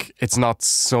like, it's not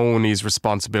Sony's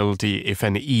responsibility if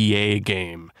an EA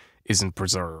game isn't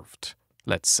preserved,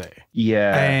 let's say.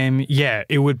 Yeah. Yeah,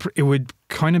 it would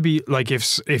kind of be like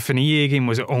if an EA game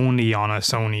was only on a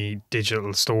Sony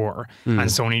digital store and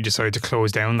Sony decided to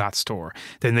close down that store,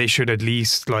 then they should at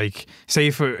least, like, say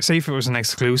if it was an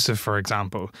exclusive, for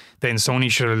example, then Sony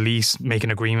should at least make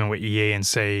an agreement with EA and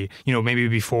say, you know, maybe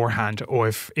beforehand, or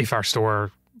if our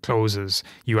store closes,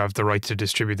 you have the right to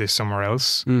distribute this somewhere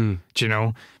else. Do you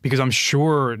know? Because I'm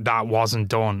sure that wasn't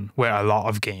done with a lot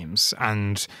of games,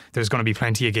 and there's going to be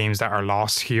plenty of games that are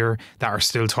lost here that are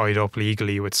still tied up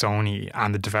legally with Sony,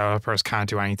 and the developers can't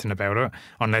do anything about it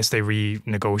unless they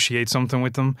renegotiate something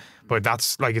with them. But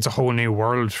that's like, it's a whole new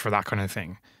world for that kind of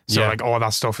thing. So like, all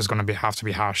that stuff is going to have to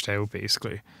be hashed out,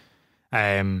 basically.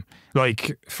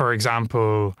 Like, for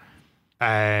example,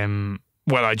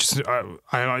 well,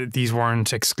 I these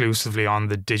weren't exclusively on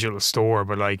the digital store,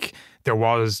 but like, there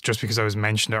was, just because I was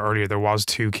mentioned it earlier, there was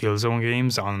 2 Killzone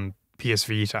games on PS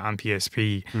Vita and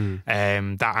PSP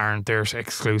that aren't, they're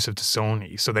exclusive to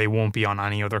Sony, so they won't be on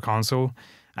any other console.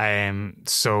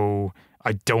 So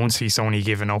I don't see Sony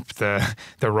giving up the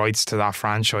rights to that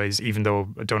franchise, even though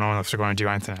I don't know if they're going to do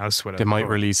anything else with it. They might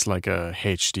release like a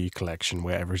HD collection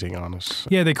with everything on it.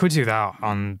 Yeah, they could do that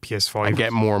on PS5 and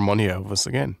get more money out of us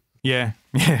again. Yeah,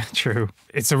 true.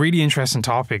 It's a really interesting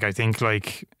topic. I think,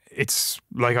 like, it's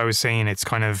like I was saying, it's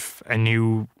kind of a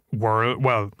new world.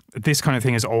 Well, this kind of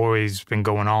thing has always been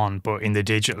going on, but in the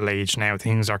digital age now,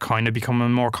 things are kind of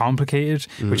becoming more complicated,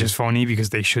 which is funny because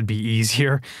they should be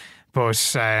easier.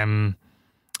 But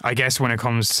I guess when it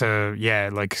comes to,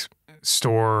 like,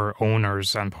 store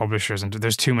owners and publishers, and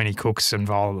there's too many cooks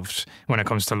involved when it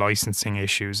comes to licensing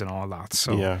issues and all that.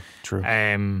 So yeah, true.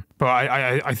 But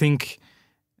I think,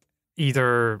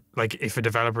 either, like, if a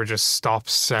developer just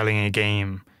stops selling a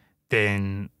game,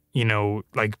 then, you know,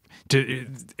 like,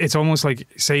 it's almost like,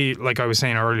 say, like I was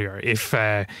saying earlier, if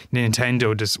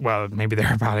Nintendo just, well, maybe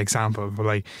they're a bad example, but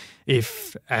like,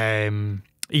 if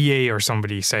EA or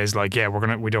somebody says, like, yeah,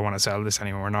 we don't want to sell this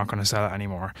anymore, we're not going to sell it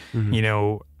anymore, you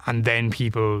know, and then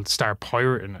people start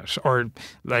pirating it, or,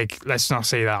 like, let's not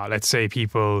say that, let's say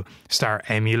people start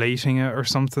emulating it or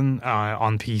something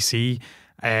on PC,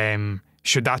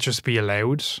 should that just be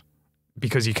allowed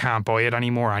because you can't buy it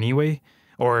anymore anyway?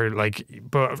 Or like,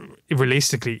 but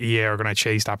realistically, EA are going to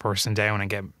chase that person down and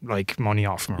get like money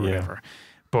off them or whatever.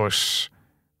 But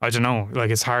I don't know,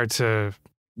 like it's hard to.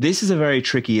 This is a very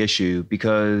tricky issue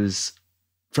because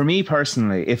for me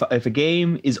personally, if a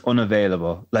game is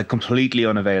unavailable, like completely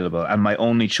unavailable, and my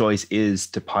only choice is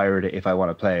to pirate it if I want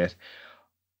to play it,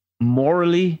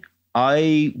 morally,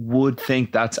 I would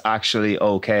think that's actually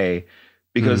okay.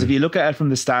 Because if you look at it from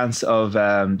the stance of,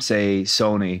 say,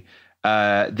 Sony,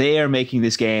 they are making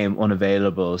this game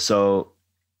unavailable. So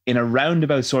in a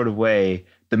roundabout sort of way,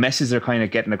 the message they're kind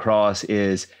of getting across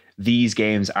is these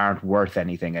games aren't worth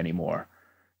anything anymore.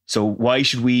 So why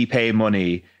should we pay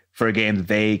money for a game that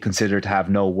they consider to have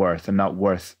no worth and not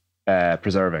worth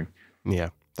preserving? Yeah,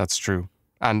 that's true.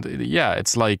 And yeah,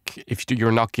 it's like if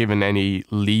you're not given any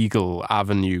legal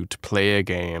avenue to play a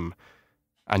game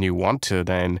and you want to,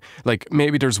 then like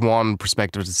maybe there's one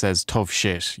perspective that says tough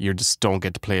shit, you just don't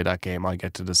get to play that game, I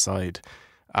get to decide.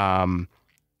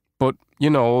 But you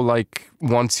know, like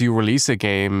once you release a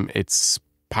game, it's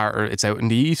out in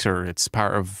the ether, it's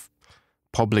part of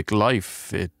public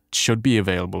life, it should be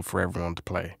available for everyone to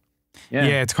play.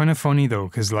 Yeah, it's kind of funny though,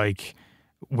 because like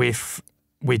with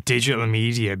digital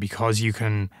media, because you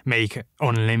can make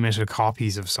unlimited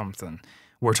copies of something,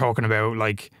 we're talking about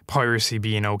like piracy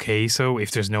being okay, so if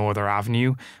there's no other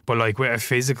avenue. But like with a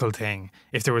physical thing,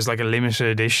 if there was like a limited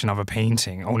edition of a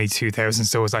painting, only 2,000,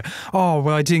 so it's like, oh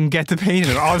well, I didn't get the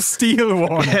painting, I'll steal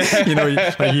one. You know,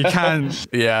 like you can't.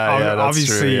 Yeah, that's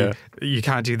obviously true, you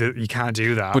can't do that. You can't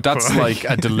do that. But that's like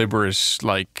a deliberate,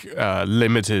 like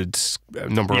limited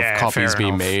number of copies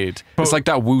being made. But it's like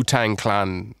that Wu-Tang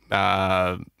Clan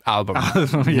album.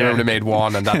 You know, they made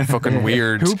one, and that fucking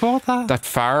weird. Who bought that? That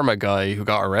pharma guy who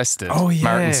got arrested. Oh yeah,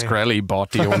 Martin Shkreli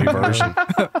bought the only version.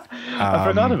 I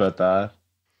forgot about that.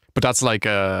 But that's like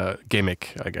a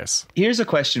gimmick, I guess. Here's a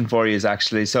question for you,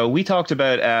 actually. So we talked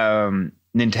about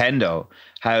Nintendo,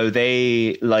 how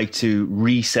they like to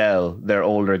resell their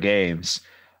older games.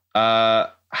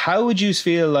 How would you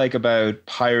feel like about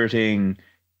pirating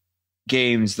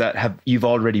games that you've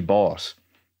already bought?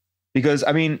 Because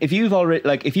I mean, if you've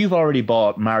already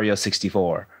bought Mario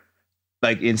 64,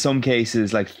 like in some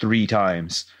cases like 3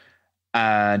 times,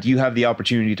 and you have the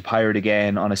opportunity to pirate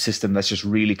again on a system that's just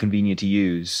really convenient to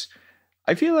use,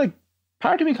 I feel like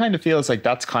part of me kind of feels like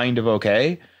that's kind of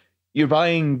okay. You're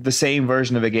buying the same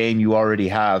version of a game you already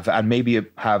have, and maybe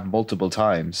have multiple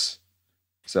times.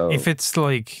 So if it's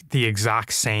like the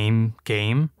exact same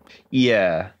game.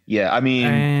 Yeah. I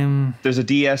mean, there's a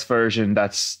DS version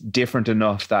that's different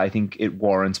enough that I think it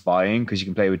warrants buying, because you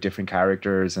can play with different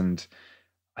characters, and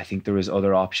I think there was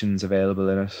other options available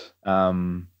in it.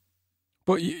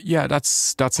 But yeah,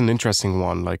 that's an interesting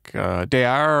one. Like they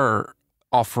are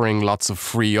offering lots of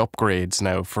free upgrades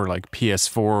now for like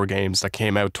PS4 games that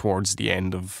came out towards the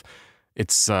end of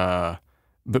its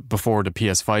before the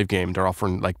PS5 game. They're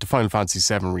offering like the Final Fantasy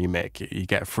VII remake. You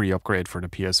get a free upgrade for the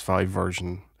PS5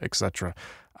 version, etc.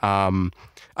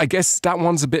 I guess that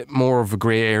one's a bit more of a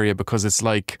grey area, because it's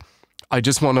like I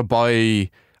just want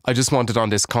it on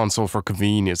this console for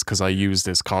convenience because I use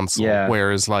this console. Yeah.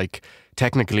 Whereas like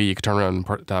technically you could turn around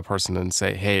that person and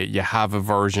say, hey, you have a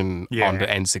version on the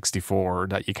N64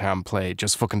 that you can play.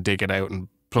 Just fucking dig it out and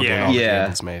plug in all the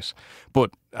cables, mate.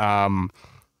 But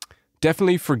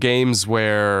definitely for games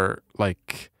where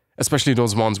like, especially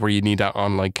those ones where you need that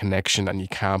online connection and you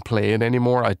can't play it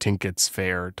anymore, I think it's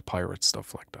fair to pirate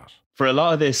stuff like that. For a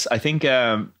lot of this, I think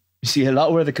see a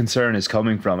lot where the concern is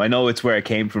coming from. I know it's where it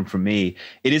came from me.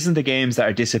 It isn't the games that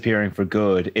are disappearing for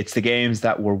good. It's the games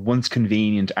that were once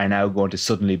convenient are now going to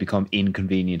suddenly become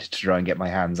inconvenient to try and get my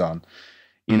hands on.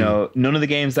 You know, none of the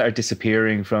games that are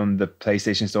disappearing from the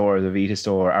PlayStation Store or the Vita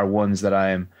Store are ones that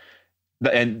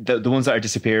the ones that are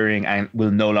disappearing and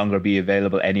will no longer be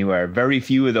available anywhere. Very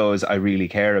few of those I really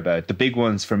care about. The big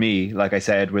ones for me, like I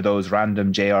said, were those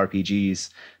random JRPGs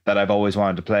that I've always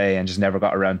wanted to play and just never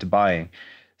got around to buying.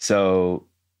 So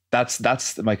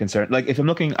that's my concern. Like if I'm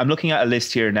looking at a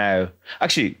list here now.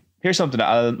 Actually, here's something.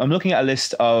 I'm looking at a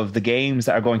list of the games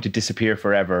that are going to disappear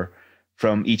forever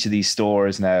from each of these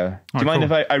stores now. Do you mind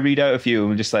if I read out a few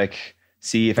and just like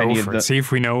see if any of them? See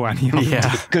if we know any of them.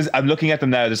 Yeah, because I'm looking at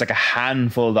them now. There's like a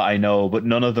handful that I know, but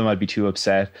none of them I'd be too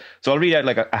upset. So I'll read out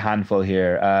like a handful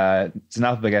here. It's an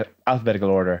alphabetical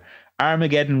order: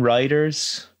 Armageddon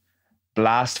Riders,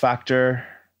 Blast Factor,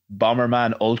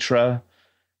 Bomberman Ultra,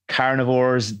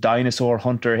 Carnivores Dinosaur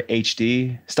Hunter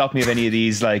HD. Stop me if any of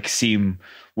these like seem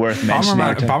worth mentioning.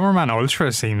 Bomberman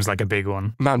Ultra seems like a big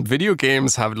one. Man, video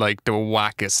games have like the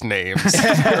wackest names.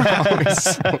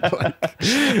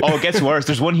 Oh, it gets worse.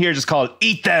 There's one here just called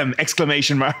 "Eat Them!" !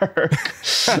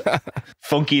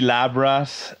 Funky Lab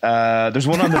Rat. There's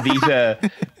one on the Vita.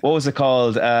 What was it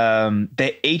called?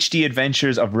 The HD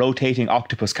Adventures of Rotating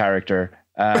Octopus Character.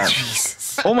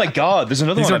 Jesus. Oh my God! There's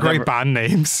another These one. These are great band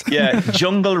names. Yeah,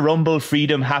 Jungle, Rumble,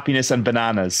 Freedom, Happiness, and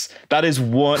Bananas. That is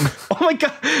one. Oh my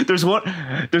God! There's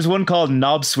one called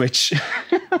Knob Switch.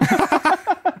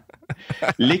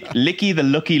 Licky the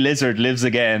Lucky Lizard lives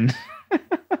again.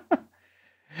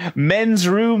 Men's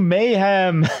Room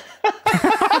Mayhem.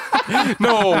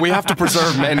 No, we have to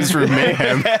preserve Men's Room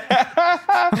Mayhem.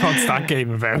 What's that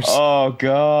game about? Oh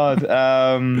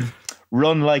God.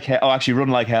 Run Like Hell. Oh, actually, Run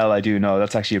Like Hell, I do know.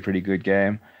 That's actually a pretty good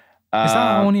game. Is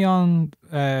that only on...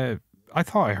 I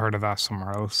thought I heard of that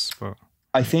somewhere else, but...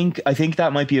 I think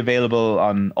that might be available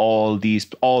on all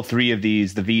three of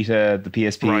these, the Vita, the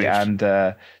PSP, right. And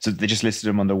so they just listed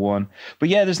them under one. But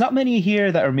yeah, there's not many here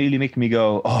that are really making me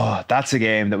go, oh, that's a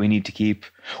game that we need to keep.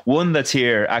 One that's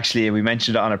here, actually, and we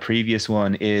mentioned it on a previous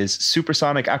one, is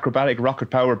Supersonic Acrobatic Rocket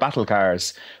Power Battle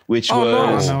Cars, which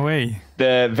was no way.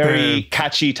 The very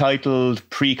catchy titled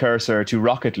precursor to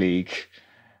Rocket League.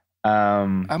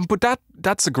 But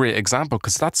that's a great example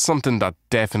because that's something that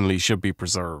definitely should be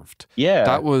preserved. Yeah,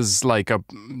 that was like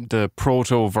the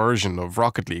proto version of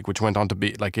Rocket League, which went on to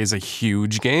be like is a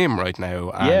huge game right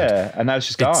now. And now it's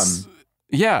just gone.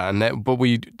 Yeah, but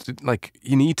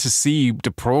you need to see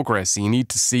the progress. You need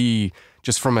to see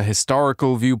just from a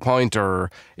historical viewpoint, or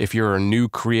if you're a new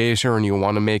creator and you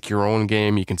want to make your own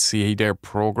game, you can see their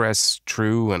progress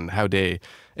through and how they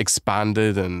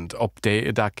expanded and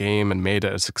updated that game and made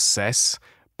it a success.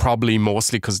 Probably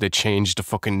mostly because they changed the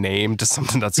fucking name to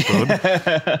something that's good.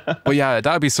 But yeah,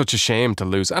 that'd be such a shame to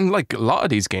lose. And like a lot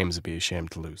of these games would be a shame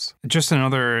to lose. Just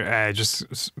another, just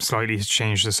slightly to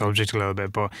change the subject a little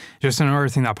bit, but just another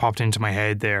thing that popped into my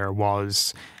head there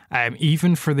was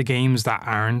even for the games that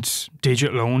aren't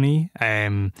digital only,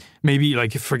 maybe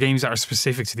like for games that are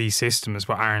specific to these systems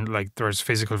but aren't like there's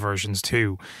physical versions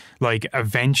too, like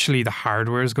eventually the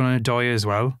hardware is going to die as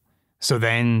well. So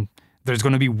then there's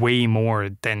going to be way more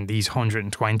than these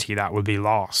 120 that will be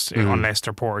lost unless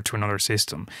they're ported to another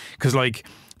system. Because like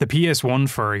the PS1,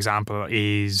 for example,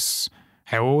 is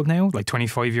how old now? Like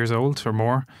 25 years old or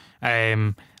more.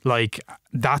 Like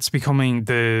that's becoming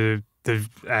the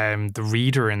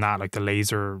reader in that, like the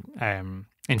laser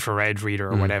infrared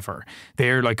reader or whatever,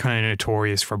 they're like kind of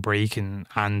notorious for breaking,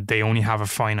 and they only have a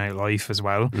finite life as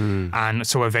well. And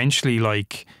so eventually,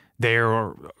 like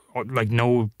they're like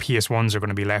no PS1s are going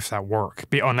to be left at work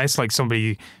unless like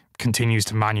somebody continues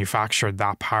to manufacture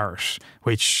that part,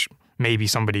 which maybe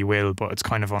somebody will, but it's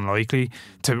kind of unlikely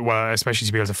to, well, especially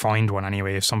to be able to find one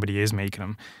anyway if somebody is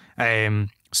making them.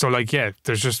 So like, yeah,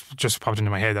 there's just popped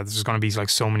into my head that there's going to be like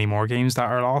so many more games that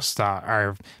are lost that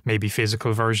are maybe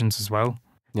physical versions as well.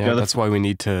 Yeah, that's why we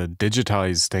need to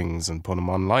digitize things and put them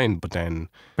online. But then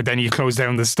you close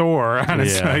down the store, and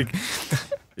it's like,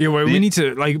 yeah, well, we need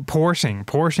to like porting.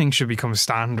 Porting should become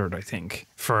standard, I think,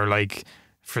 for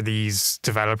these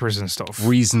developers and stuff.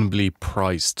 Reasonably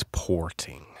priced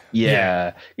porting.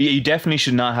 Yeah, you definitely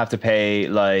should not have to pay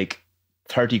like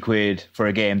 30 quid for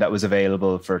a game that was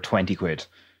available for 20 quid.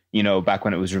 You know, back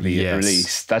when it was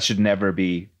released, that should never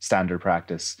be standard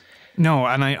practice. No,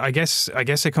 and I guess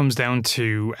it comes down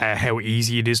to how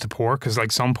easy it is to port, because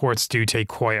like some ports do take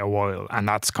quite a while, and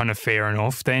that's kind of fair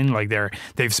enough. Then like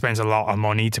they've spent a lot of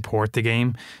money to port the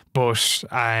game, but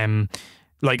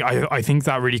like I think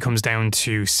that really comes down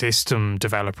to system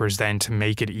developers then to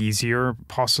make it easier,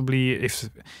 possibly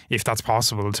if that's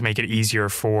possible, to make it easier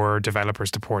for developers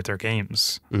to port their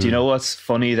games. Do you know what's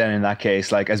funny then in that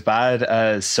case? Like as bad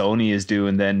as Sony is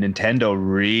doing, then Nintendo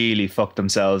really fucked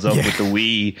themselves up with the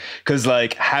Wii, because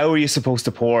like how are you supposed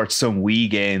to port some Wii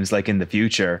games like in the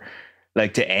future,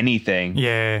 like to anything?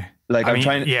 Yeah. Like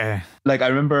Like I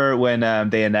remember when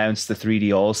they announced the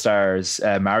 3D All-Stars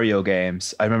Mario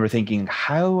games, I remember thinking,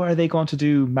 how are they going to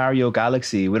do Mario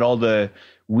Galaxy with all the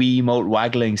Wiimote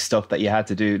waggling stuff that you had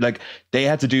to do? Like they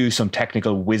had to do some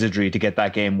technical wizardry to get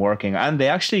that game working, and they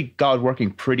actually got it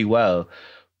working pretty well.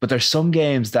 But there's some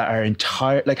games that are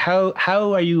like how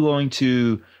are you going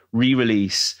to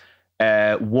re-release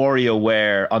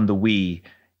WarioWare on the Wii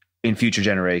in future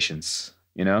generations,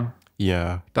 you know?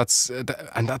 Yeah, it's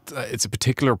a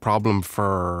particular problem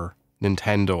for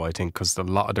Nintendo, I think, because a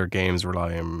lot of their games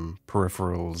rely on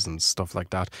peripherals and stuff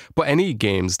like that. But any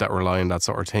games that rely on that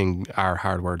sort of thing are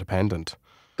hardware dependent.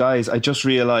 Guys, I just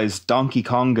realized Donkey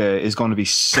Konga is going to be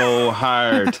so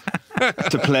hard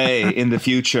to play in the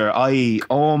future.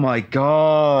 Oh my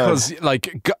God. Because,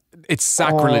 like, it's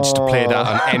sacrilege to play that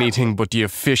on anything but the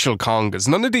official congas.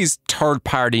 None of these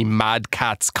third-party Mad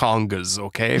Cats congas,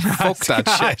 okay? Fuck that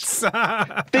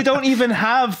shit. They don't even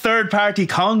have third-party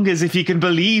congas, if you can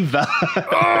believe that.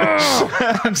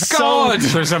 I'm God,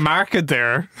 there's a market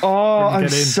there. I'm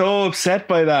so upset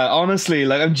by that. Honestly,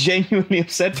 like, I'm genuinely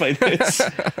upset by this.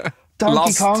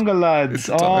 Donkey Konga, lads.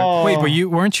 Wait, but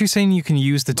weren't you saying you can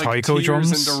use the like taiko tears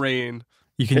drums in the rain?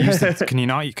 You can use the, can you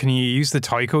not? Can you use the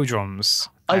taiko drums?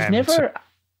 I've never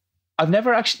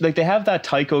actually, like, they have that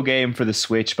taiko game for the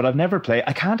Switch, but I've never played.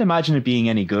 I can't imagine it being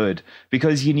any good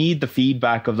because you need the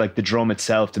feedback of, like, the drum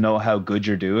itself to know how good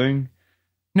you're doing.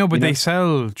 No, but they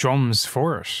sell drums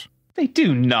for it. They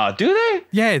do not, do they?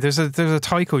 Yeah, there's a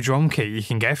taiko drum kit you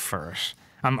can get for it.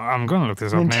 I'm going to look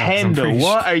this up now. Nintendo,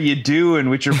 what are you doing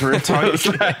with your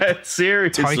peripherals?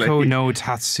 Seriously. Taiko no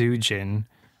Tatsujin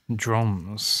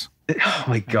drums. Oh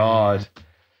my God.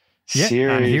 Yeah,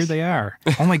 Serious. and here they are.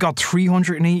 Oh my God,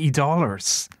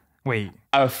 $380. Wait.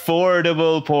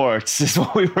 Affordable ports is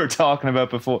what we were talking about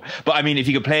before. But I mean, if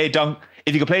you could play Donkey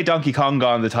Konga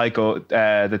on the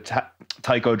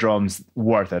taiko drums,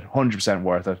 worth it. 100%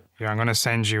 worth it. Yeah, I'm going to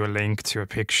send you a link to a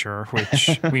picture,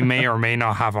 which we may or may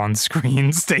not have on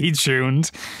screen. Stay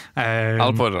tuned.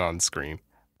 I'll put it on screen.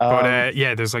 But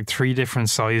yeah, there's like 3 different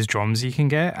size drums you can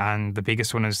get, and the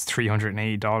biggest one is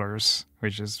 $380,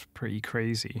 which is pretty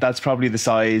crazy. That's probably the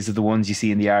size of the ones you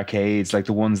see in the arcades, like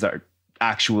the ones that are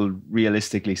actual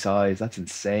realistically sized. That's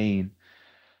insane.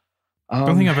 I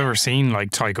don't think I've ever seen like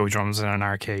taiko drums in an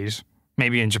arcade.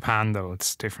 Maybe in Japan, though,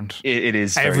 it's different. It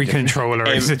is. Every controller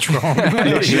is a drum.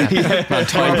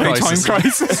 Time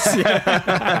crisis.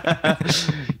 Yeah.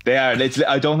 They are.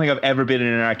 I don't think I've ever been in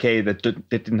an arcade that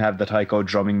didn't have the taiko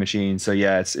drumming machine. So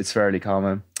yeah, it's fairly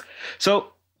common.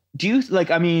 So do you like?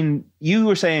 I mean, you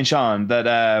were saying, Sean,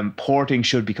 that porting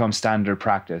should become standard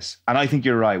practice, and I think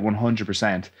you're right,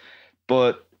 100%.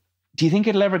 But do you think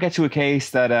it'll ever get to a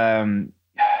case that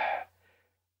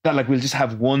that like we'll just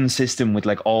have one system with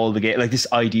like all the game, like this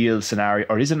ideal scenario?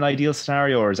 Or is it an ideal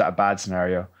scenario, or is that a bad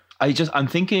scenario? I'm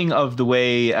thinking of the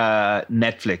way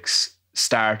Netflix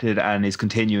started and is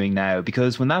continuing now,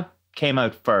 because when that came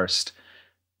out first,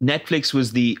 Netflix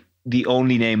was the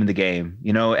only name in the game.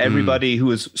 You know, everybody who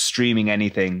was streaming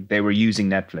anything, they were using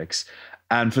Netflix.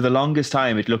 And for the longest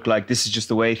time, it looked like this is just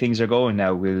the way things are going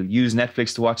now. We'll use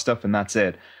Netflix to watch stuff and that's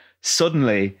it.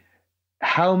 Suddenly,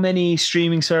 how many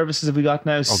streaming services have we got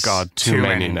now? Oh God, too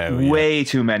many now. Way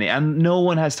too many. And no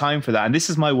one has time for that. And this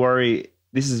is my worry.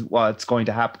 This is what's going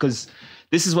to happen, because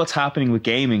this is what's happening with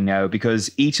gaming now,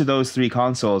 because each of those 3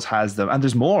 consoles has them. And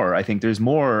there's more. I think there's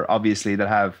more, obviously, that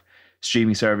have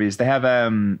streaming services. They have,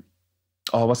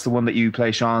 what's the one that you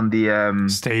play, Sean? The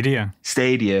Stadia.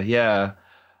 Stadia, yeah.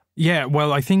 Yeah,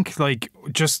 well, I think like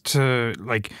just to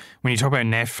like when you talk about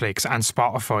Netflix and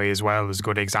Spotify as well is a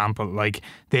good example. Like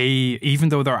they, even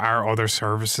though there are other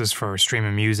services for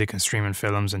streaming music and streaming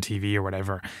films and TV or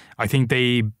whatever, I think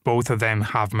both of them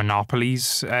have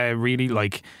monopolies. Really,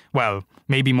 like, well,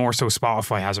 maybe more so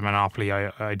Spotify has a monopoly.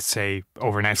 I'd say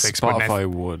over Netflix. Spotify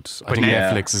would. I think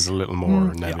Netflix is a little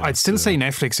more. I'd still say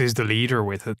Netflix is the leader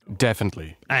with it.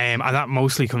 Definitely. And that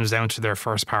mostly comes down to their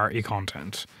first party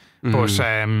content. But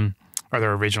or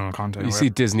their original content. You see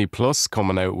Disney Plus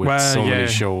coming out with so many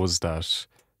shows that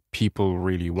people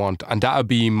really want, and that would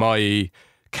be my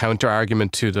counter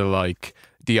argument to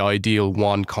the ideal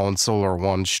one console or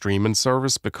one streaming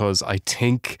service, because I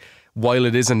think while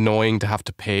it is annoying to have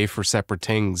to pay for separate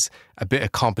things, a bit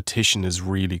of competition is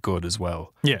really good as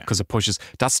well. Yeah, because it pushes.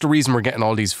 That's the reason we're getting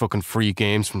all these fucking free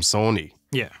games from Sony.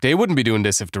 Yeah, they wouldn't be doing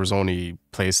this if there was only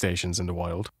PlayStations in the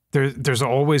wild. There's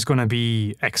always going to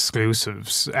be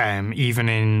exclusives,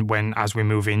 even as we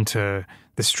move into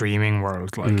the streaming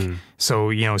world. So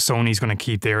you know, Sony's going to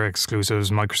keep their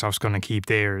exclusives, Microsoft's going to keep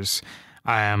theirs,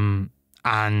 and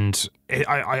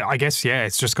I guess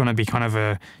it's just going to be kind of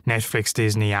a Netflix,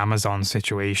 Disney, Amazon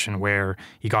situation where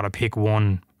you got to pick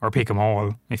one or pick them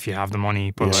all if you have the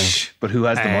money. But but who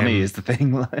has the money is the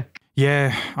thing. Like,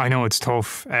 yeah, I know it's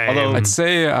tough. Although I'd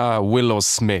say Willow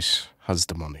Smith has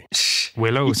the money.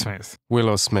 Willow Smith.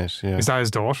 Willow Smith, yeah. Is that his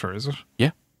daughter, is it?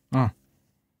 Yeah. Oh.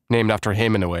 Named after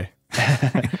him in a way.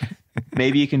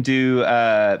 Maybe you can do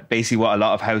basically what a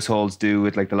lot of households do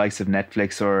with like the likes of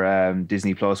Netflix or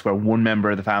Disney Plus, where one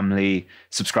member of the family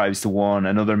subscribes to one,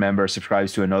 another member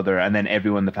subscribes to another, and then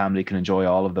everyone in the family can enjoy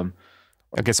all of them.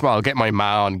 I guess I'll get my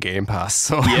ma on Game Pass.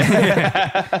 So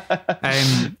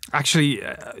actually,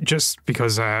 just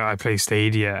because I play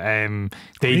Stadia,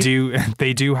 they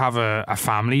do have a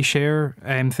family share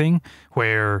thing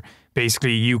where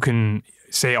basically you can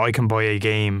say I can buy a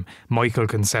game, Michael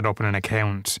can set up an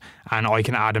account, and I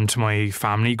can add him to my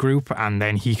family group, and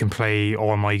then he can play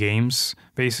all my games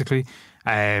basically.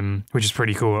 Which is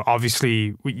pretty cool.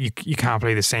 Obviously, you can't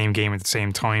play the same game at the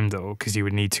same time though, because you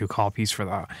would need 2 copies for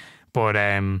that. But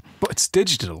it's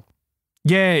digital.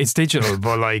 Yeah, it's digital,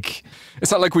 but like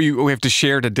it's not like we have to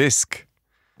share the disc.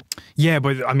 Yeah,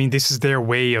 but I mean, this is their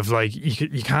way of like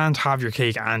you can't have your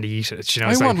cake and eat it. You know,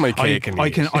 it's I want like, my cake and I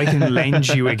eat can it. I can lend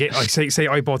you a game. Like say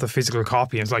I bought the physical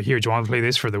copy and it's like, here, do you want to play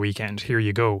this for the weekend? Here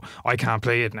you go. I can't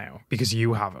play it now because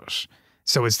you have it.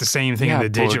 So it's the same thing in the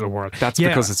digital world. That's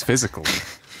because it's physical.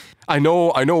 I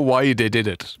know why they did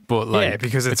it, but like,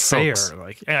 because it's fair.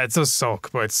 Like, yeah, it does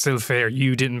suck, but it's still fair.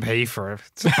 You didn't pay for it.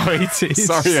 Sorry,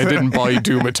 I didn't buy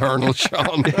Doom Eternal,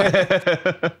 Sean.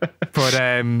 But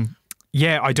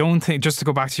yeah, I don't think, just to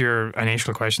go back to your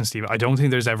initial question, Steve, I don't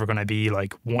think there's ever going to be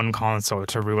like one console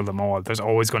to rule them all. There's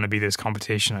always going to be this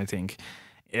competition, I think.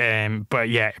 But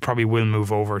yeah, it probably will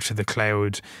move over to the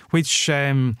cloud, which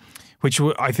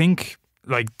I think.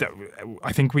 Like,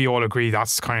 I think we all agree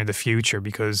that's kind of the future,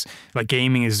 because like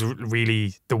gaming is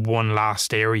really the one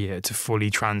last area to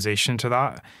fully transition to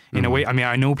that in a way. I mean,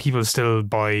 I know people still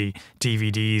buy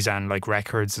DVDs and like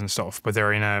records and stuff, but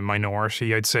they're in a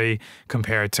minority, I'd say,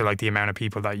 compared to like the amount of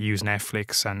people that use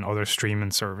Netflix and other streaming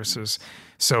services.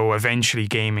 So eventually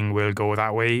gaming will go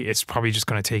that way. It's probably just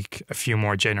going to take a few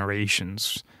more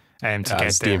generations to get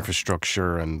there. The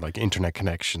infrastructure and like internet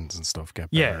connections and stuff get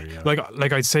better. Yeah.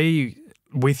 Like I'd say,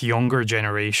 with younger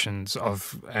generations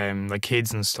of like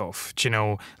kids and stuff, you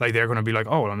know, like they're going to be like,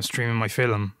 oh, well, I'm streaming my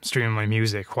film, streaming my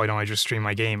music. Why don't I just stream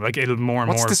my game? Like it'll more and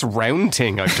more. What's this round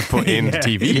thing I have to put in the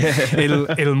TV?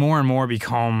 Yeah. It'll more and more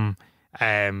become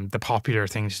the popular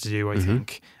things to do, I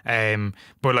think.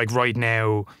 But like right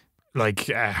now, like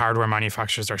hardware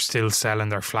manufacturers are still selling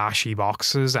their flashy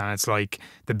boxes, and it's like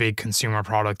the big consumer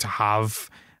product to have.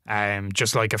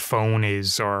 Just like a phone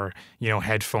is, or you know,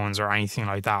 headphones or anything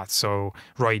like that. So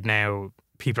right now,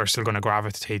 people are still going to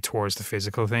gravitate towards the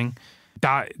physical thing.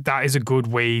 That is a good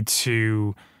way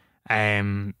to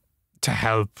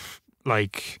help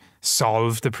like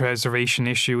solve the preservation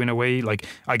issue in a way. Like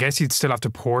I guess you'd still have to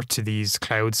port to these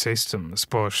cloud systems,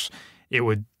 but it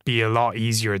would be a lot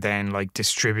easier than like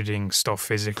distributing stuff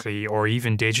physically or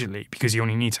even digitally, because you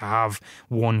only need to have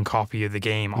one copy of the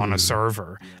game on a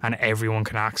server and everyone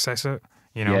can access it,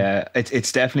 you know? Yeah,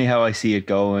 it's definitely how I see it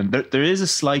going. There is a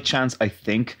slight chance, I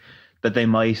think, that they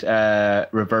might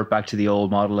revert back to the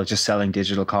old model of just selling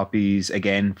digital copies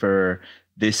again for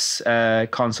this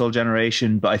console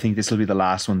generation, but I think this will be the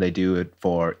last one they do it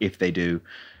for, if they do.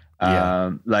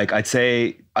 Like I'd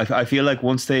say, I feel like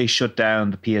once they shut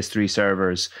down the PS3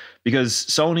 servers, because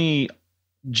Sony,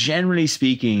 generally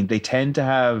speaking, they tend to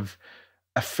have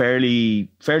a fairly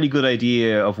good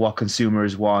idea of what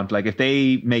consumers want. Like if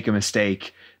they make a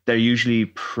mistake, they're usually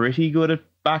pretty good at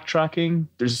backtracking.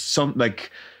 There's some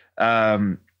like,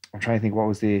 I'm trying to think, what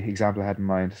was the example I had in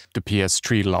mind? The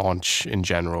PS3 launch in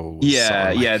general was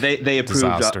they improved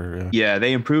disaster,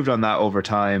 they improved on that over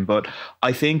time. But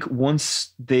I think once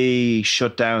they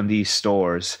shut down these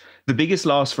stores, the biggest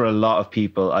loss for a lot of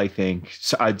people, I think,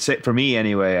 so I'd say for me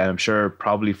anyway, and I'm sure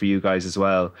probably for you guys as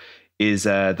well, is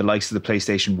the likes of the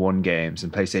PlayStation 1 games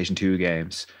and PlayStation 2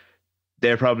 games.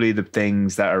 They're probably the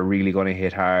things that are really going to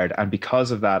hit hard. And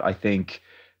because of that, I think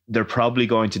they're probably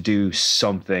going to do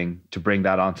something to bring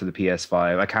that onto the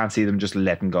PS5. I can't see them just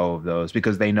letting go of those,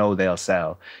 because they know they'll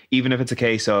sell. Even if it's a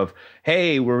case of,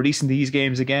 hey, we're releasing these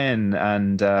games again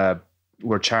and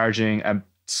we're charging a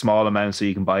small amount so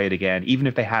you can buy it again. Even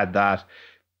if they had that,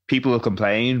 people will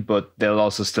complain, but they'll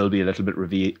also still be a little bit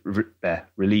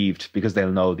relieved, because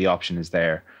they'll know the option is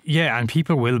there. Yeah, and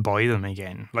people will buy them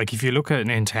again. Like if you look at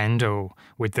Nintendo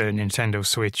with the Nintendo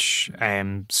Switch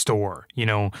store, you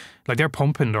know, like they're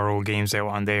pumping their old games out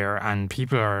on there, and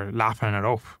people are lapping it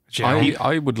up. You know?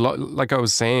 I would like I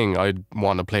was saying, I'd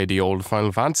want to play the old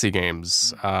Final Fantasy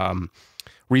games.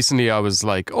 Recently, I was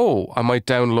like, oh, I might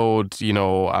download, you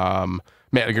know,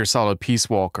 Metal Gear Solid Peace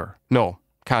Walker. No,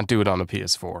 can't do it on a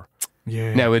PS4.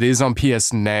 Yeah. Now it is on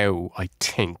PS Now, I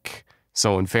think.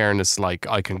 So in fairness, like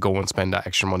I can go and spend that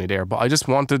extra money there, but I just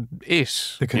wanted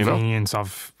it. The convenience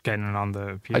of getting it on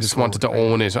the PS4. I just wanted to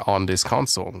own it on this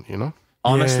console, you know?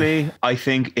 Honestly, I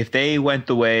think if they went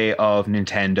the way of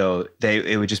Nintendo,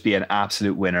 it would just be an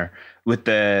absolute winner with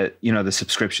the, you know, the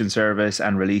subscription service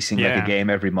and releasing like a game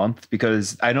every month,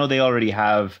 because I know they already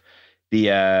have the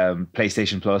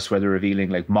PlayStation Plus where they're revealing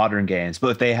like modern games, but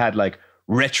if they had like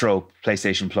retro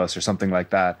PlayStation Plus or something like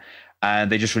that,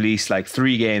 and they just released like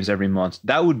 3 games every month,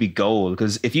 that would be gold.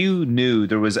 Because if you knew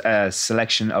there was a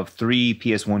selection of 3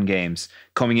 PS1 games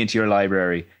coming into your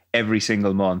library every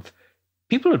single month,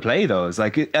 people would play those.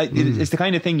 Like it's the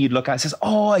kind of thing you'd look at and says,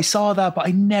 oh, I saw that, but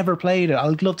I never played it.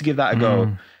 I'd love to give that a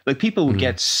go. Like people would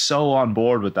get so on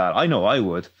board with that. I know I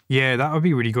would. Yeah, that would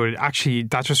be really good. Actually,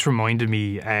 that just reminded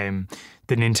me, the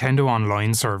Nintendo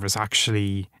Online service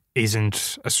actually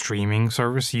isn't a streaming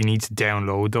service. You need to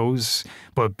download those,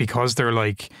 but because they're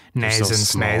like NES and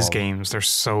SNES games, they're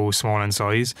so small in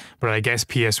size. But I guess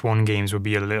PS1 games would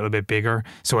be a little bit bigger,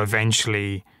 so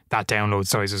eventually that download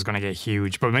size is going to get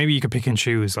huge. But maybe you could pick and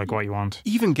choose like what you want.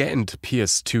 Even getting to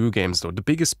PS2 games though, the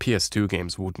biggest PS2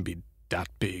 games wouldn't be that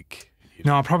big.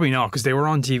 No, probably not, because they were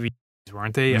on DVD,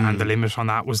 weren't they? And the limit on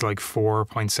that was like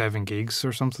 4.7 gigs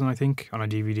or something, I think, on a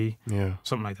DVD. Yeah.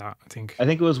 Something like that, I think. I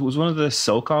think it was one of the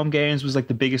SOCOM games was like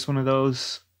the biggest one of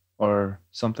those or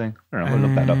something. I don't know, we'll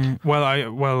look that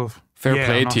up. Well, fair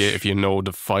play to you if you know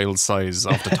the file size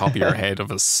off the top of your head of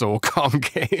a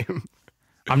SOCOM game.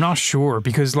 I'm not sure,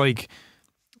 because like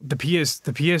the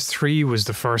PS3 was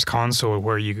the first console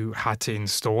where you had to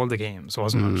install the games,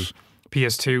 wasn't it?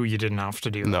 PS2, you didn't have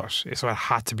to do that. So it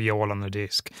had to be all on the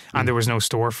disc. And there was no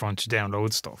storefront to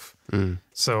download stuff.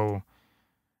 So,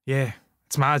 yeah,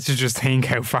 it's mad to just think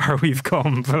how far we've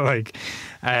come. But like,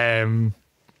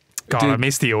 God, I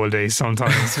miss the old days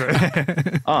sometimes.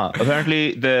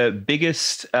 Apparently the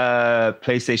biggest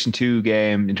PlayStation 2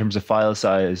 game in terms of file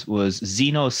size was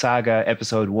Xenosaga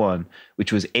Episode 1,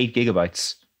 which was 8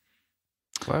 gigabytes.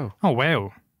 Wow. Oh,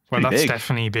 wow. Well, that's big.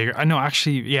 definitely bigger. I know,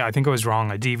 actually, yeah, I think I was wrong.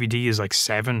 A DVD is like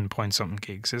 7 point something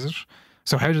gigs, is it?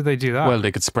 So how did they do that? Well, they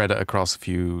could spread it across a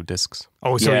few discs.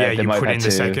 Oh, so Yeah, yeah, they you might put have in the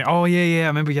to. second. Oh, yeah, I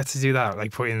remember you had to do that.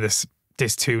 Like put in this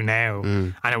disc 2 now,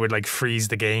 and it would like freeze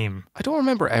the game. I don't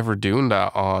remember ever doing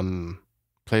that on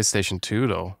PlayStation 2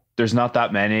 though. There's not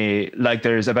that many. Like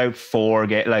there's about 4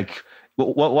 like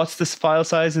what's this file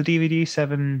size of DVD?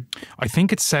 7? I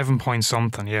think it's 7 point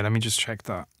something. Yeah, let me just check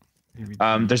that.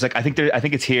 There's like I think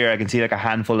it's here. I can see like a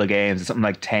handful of games. It's something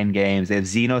like 10 games. They have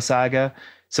Xenosaga,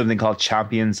 something called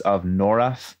Champions of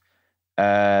Norath.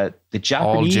 The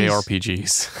Japanese all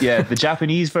JRPGs. Yeah, the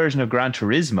Japanese version of Gran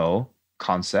Turismo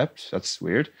concept. That's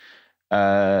weird.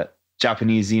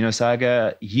 Japanese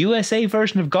Xenosaga, USA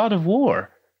version of God of War.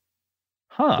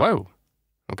 Huh. Wow.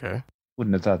 Okay.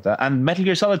 Wouldn't have thought that. And Metal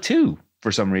Gear Solid 2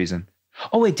 for some reason.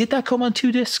 Oh wait, did that come on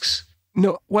 2 discs?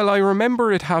 No, well, I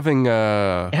remember it having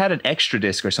It had an extra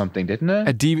disc or something, didn't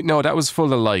it? No, that was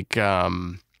full of like,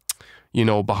 you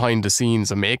know, behind the scenes,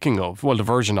 a making of. Well, the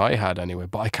version I had anyway,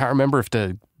 but I can't remember if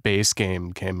the base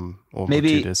game came over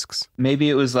 2 discs. Maybe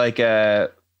it was like they're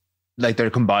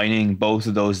combining both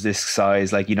of those disc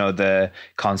size, like, you know, the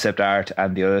concept art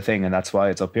and the other thing, and that's why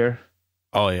it's up here.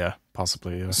 Oh yeah,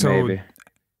 possibly. Yeah. So, Maybe.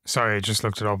 sorry, I just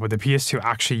looked it up, but the PS2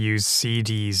 actually used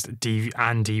CDs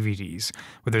and DVDs,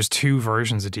 but there's 2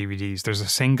 versions of DVDs. There's a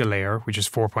single layer, which is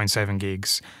 4.7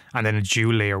 gigs, and then a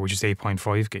dual layer, which is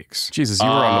 8.5 gigs. Jesus, you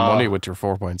were on the money with your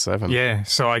 4.7. Yeah,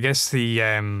 so I guess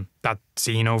the that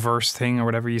Xenoverse thing or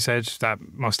whatever you said, that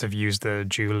must have used the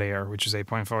dual layer, which is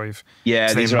 8.5. Yeah,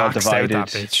 so these they are all maxed divided. out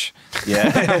that bitch.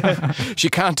 Yeah. She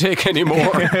can't take any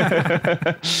more.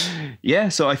 Yeah,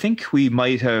 so I think we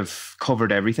might have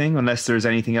covered everything, unless there's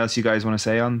anything else you guys want to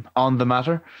say on the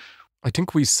matter. I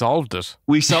think we solved it.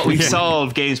 We've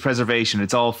solved games preservation.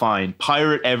 It's all fine.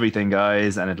 Pirate everything,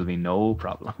 guys, and it'll be no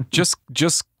problem. Just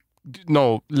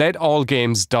no, let all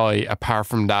games die apart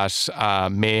from that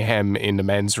Mayhem in the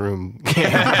men's room game,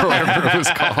 or whatever it was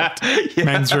called. Yeah.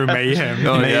 Men's Room Mayhem.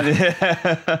 Oh,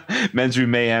 yeah. Men's Room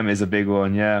Mayhem is a big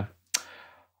one, yeah.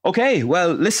 Okay,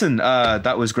 well, listen,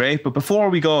 that was great. But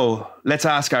before we go, let's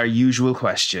ask our usual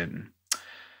question.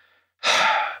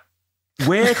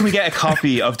 Where can we get a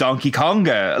copy of Donkey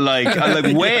Konga? Like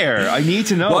where? I need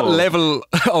to know. What level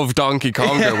of Donkey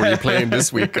Konga were you playing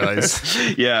this week, guys?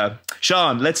 Yeah.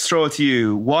 Sean, let's throw it to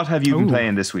you. What have you been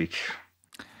playing this week?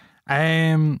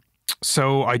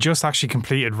 So I just actually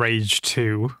completed Rage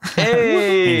 2.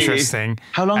 Hey! Interesting.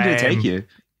 How long did it take you?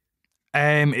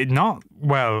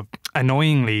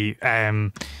 Annoyingly,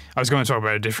 I was going to talk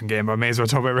about a different game, but I may as well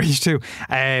talk about Rage 2.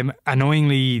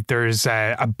 Annoyingly, there's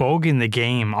a bug in the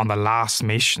game on the last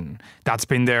mission that's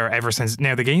been there ever since.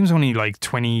 Now, the game's only like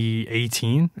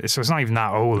 2018, so it's not even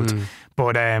that old.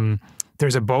 But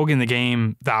there's a bug in the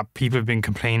game that people have been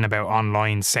complaining about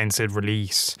online since it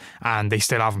released, and they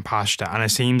still haven't patched it. And it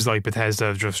seems like Bethesda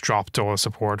have just dropped all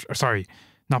support. Or sorry,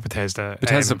 not Bethesda.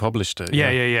 Bethesda published it.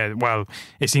 Yeah. Well,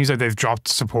 it seems like they've dropped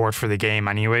support for the game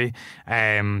anyway,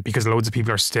 because loads of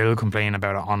people are still complaining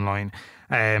about it online.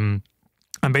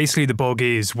 And basically the bug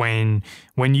is when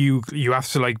you have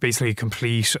to like basically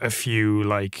complete a few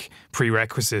like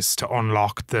prerequisites to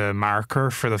unlock the marker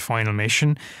for the final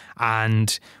mission.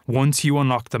 And once you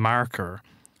unlock the marker,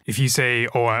 if you say,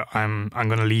 oh, I'm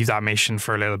going to leave that mission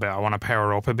for a little bit, I want to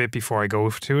power up a bit before I go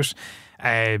to it,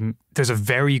 there's a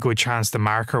very good chance the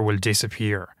marker will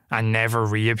disappear and never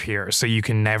reappear. So you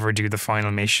can never do the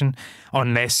final mission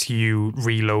unless you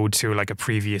reload to like a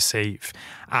previous save.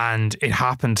 And it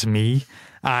happened to me.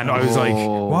 And I was like,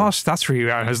 what? That's really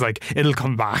weird. I was like, it'll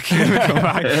come back. It'll come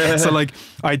back. So like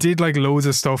I did like loads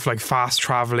of stuff like fast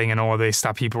traveling and all this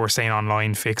that people were saying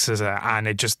online fixes it, and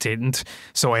it just didn't.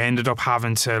 So I ended up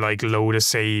having to like load a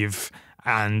save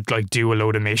and like do a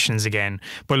load of missions again.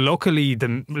 But luckily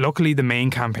the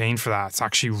main campaign for that's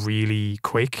actually really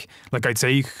quick. Like I'd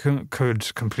say you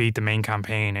could complete the main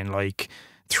campaign in like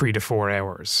 3 to 4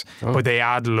 hours. But they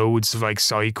add loads of like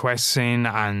side quests in,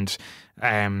 and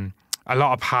a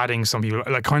lot of padding. Some people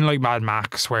like kind of like Mad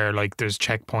Max, where like there's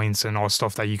checkpoints and all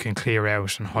stuff that you can clear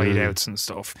out and hideouts and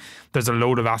stuff. There's a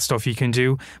load of that stuff you can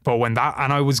do. But when that,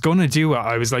 and I was gonna do it,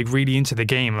 I was like really into the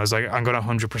game. I was like, I'm gonna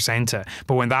 100% it.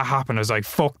 But when that happened, I was like,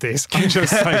 fuck this. I'm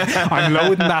just like, I'm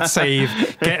loading that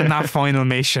save, getting that final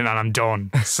mission, and I'm done.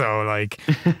 So like,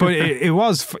 but it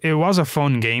was a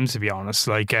fun game, to be honest.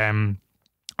 Like,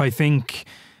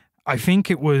 I think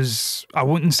it was, I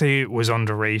wouldn't say it was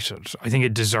underrated. I think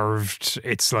it deserved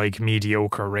its like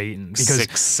mediocre rating. Because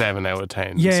 6, 7 out of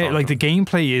 10. Yeah, like the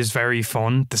gameplay is very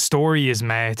fun. The story is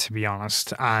meh, to be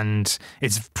honest, and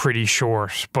it's pretty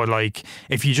short. But like,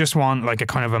 if you just want like a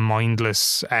kind of a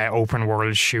mindless open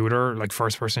world shooter, like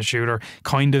first person shooter,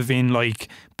 kind of in like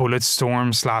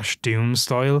Bulletstorm / Doom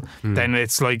style, then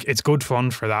it's like, it's good fun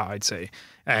for that, I'd say.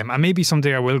 And maybe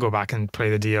someday I will go back and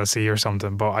play the DLC or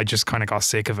something, but I just kind of got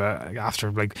sick of it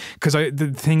after, like, because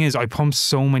the thing is, I pumped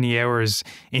so many hours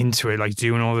into it, like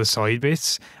doing all the side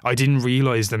bits. I didn't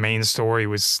realize the main story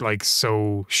was like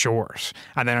so short,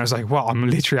 and then I was like, well, I'm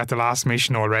literally at the last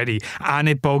mission already, and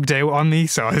it bugged out on me.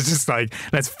 So I was just like,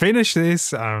 let's finish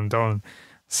this, and I'm done.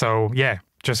 So yeah,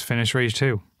 just finished Rage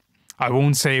 2. I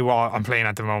won't say what I'm playing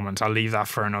at the moment. I'll leave that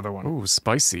for another one. Ooh,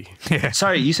 spicy. Yeah.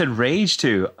 Sorry, you said Rage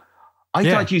 2. I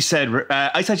thought you said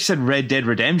Red Dead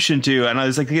Redemption 2, and I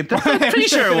was like, I'm pretty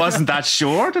sure it wasn't that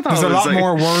short. There's a lot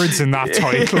more words in that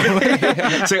title.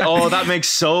 It's like, oh, that makes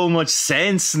so much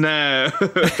sense now.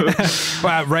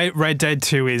 Well, Red Dead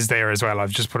 2 is there as well.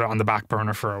 I've just put it on the back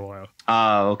burner for a while.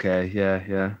 Ah, okay,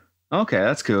 yeah. Okay,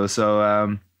 that's cool.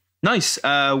 So, nice.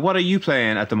 What are you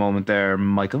playing at the moment there,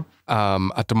 Michael?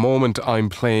 At the moment, I'm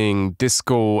playing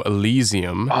Disco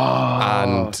Elysium,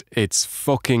 and it's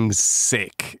fucking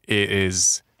sick. It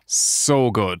is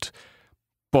so good.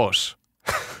 But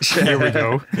here we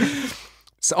go.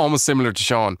 It's almost similar to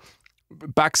Sean.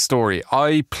 Backstory: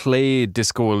 I played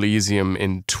Disco Elysium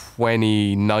in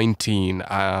 2019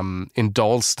 in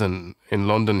Dalston in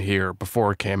London here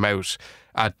before it came out.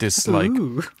 At this like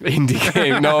indie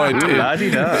game,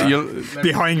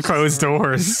 behind closed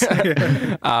doors. There's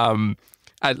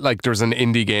an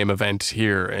indie game event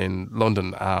here in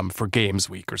London for Games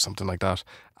Week or something like that.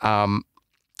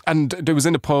 And there was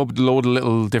in the pub a load of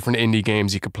little different indie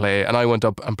games you could play, and I went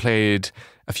up and played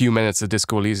a few minutes of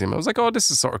Disco Elysium. I was like, oh,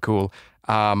 this is sort of cool.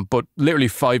 But literally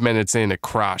 5 minutes in, it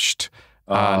crashed,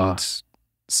 and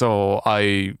so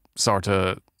I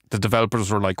the developers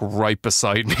were like right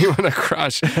beside me when it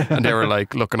crashed, and they were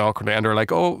like looking awkwardly, and they were like,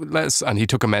 oh, and he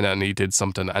took a minute and he did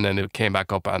something, and then it came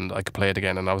back up and I could play it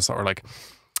again, and I was sort of like,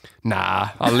 nah,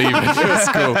 I'll leave it.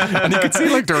 It's cool. And you could see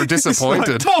like they were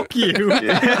disappointed. Like, fuck you.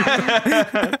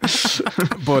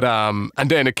 But and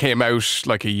then it came out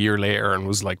like a year later and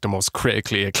was like the most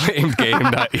critically acclaimed game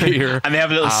that year. And they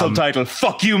have a little subtitle: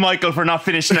 "Fuck you, Michael, for not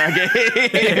finishing our game."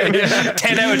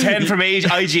 10 out of 10 from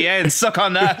IGN. Suck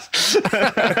on that.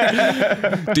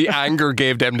 The anger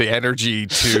gave them the energy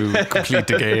to complete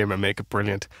the game and make it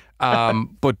brilliant.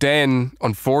 But then,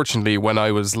 unfortunately, when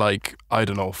I was like, I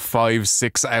don't know,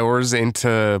 5-6 hours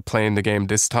into playing the game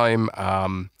this time,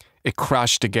 it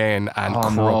crashed again and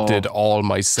corrupted all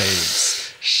my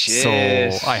saves. Shit.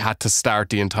 So I had to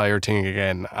start the entire thing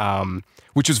again,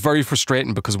 which was very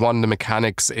frustrating because one of the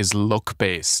mechanics is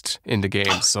luck-based in the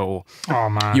game. So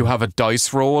you have a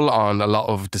dice roll on a lot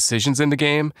of decisions in the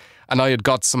game, and I had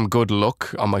got some good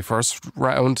luck on my first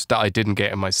round that I didn't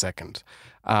get in my second.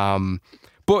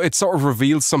 But it sort of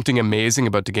reveals something amazing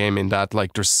about the game in that,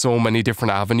 like, there's so many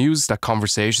different avenues that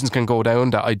conversations can go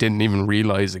down that I didn't even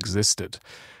realize existed.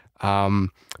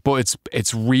 But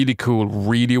it's really cool,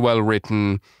 really well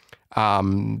written.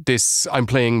 I'm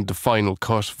playing the Final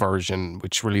Cut version,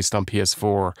 which released on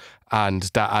PS4, and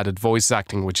that added voice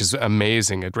acting, which is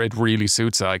amazing. It really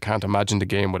suits it. I can't imagine the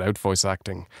game without voice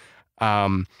acting.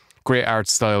 Great art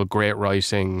style, great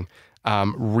writing,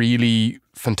 really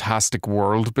fantastic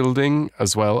world building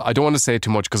as well. I don't want to say too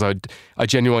much because I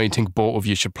genuinely think both of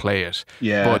you should play it.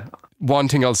 Yeah. But one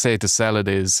thing I'll say to sell it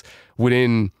is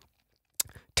within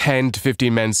 10 to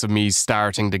 15 minutes of me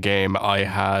starting the game, I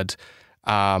had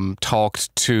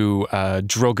talked to a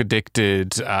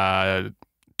drug-addicted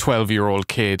 12-year-old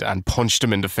kid and punched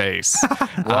him in the face.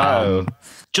 Wow.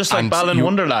 Just like Balan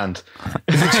Wonderland.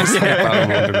 Just like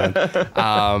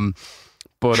Balan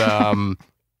Wonderland.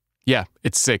 Yeah,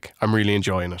 it's sick. I'm really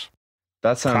enjoying it.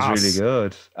 That sounds really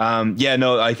good. Yeah,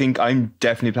 no, I think I'm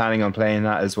definitely planning on playing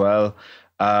that as well.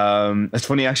 It's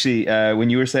funny actually,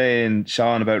 when you were saying,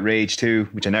 Sean, about Rage 2,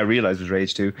 which I now realize was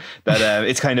Rage 2, that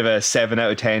it's kind of a 7 out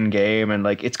of 10 game, and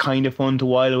like it's kind of fun to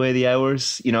while away the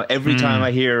hours. You know, every time I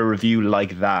hear a review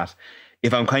like that,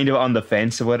 if I'm kind of on the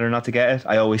fence of whether or not to get it,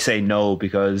 I always say no,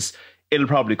 because it'll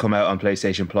probably come out on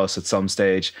PlayStation Plus at some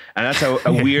stage, and that's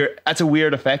a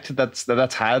weird effect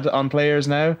that's had on players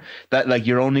now. That like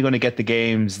you're only going to get the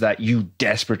games that you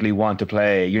desperately want to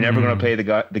play. You're never going to play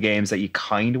the games that you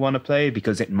kind of want to play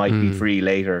because it might be free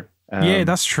later. Yeah,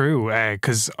 that's true.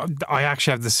 Because I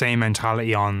actually have the same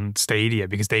mentality on Stadia,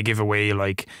 because they give away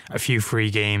like a few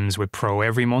free games with Pro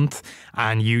every month,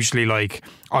 and usually like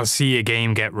I'll see a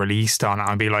game get released on it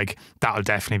and be like, that'll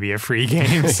definitely be a free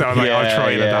game. So like I'll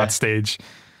try it at that stage.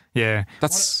 Yeah,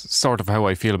 that's sort of how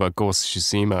I feel about Ghost of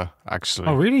Tsushima. Actually,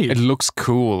 oh really? It looks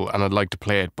cool, and I'd like to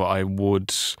play it, but I would.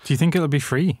 Do you think it'll be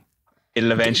free?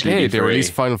 It'll eventually be free. They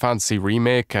released Final Fantasy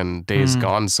Remake and Days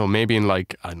Gone, so maybe in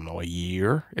like, I don't know, a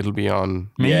year it'll be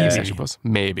on PlayStation Plus.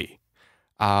 Maybe.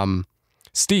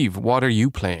 Steve, what are you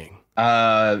playing?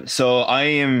 So I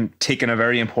am taking a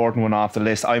very important one off the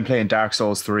list. I'm playing Dark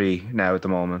Souls 3 now at the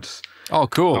moment. Oh,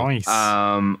 cool. Nice.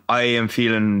 I am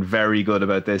feeling very good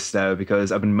about this now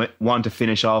because I've been wanting to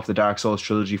finish off the Dark Souls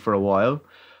trilogy for a while.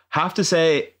 Have to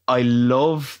say, I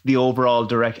love the overall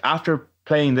after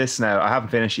playing this now, I haven't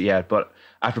finished it yet, but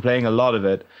after playing a lot of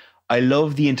it, I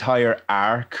love the entire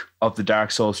arc of the Dark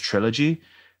Souls trilogy,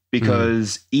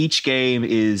 because each game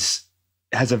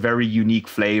has a very unique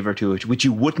flavor to it, which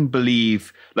you wouldn't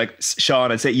believe. Like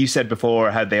Sean, I'd say you said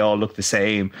before how they all look the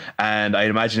same, and I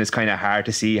imagine it's kind of hard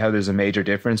to see how there's a major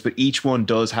difference, but each one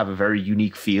does have a very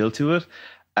unique feel to it.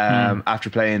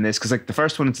 After playing this, because like the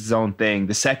first one is its own thing,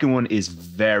 the second one is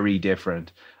very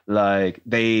different. Like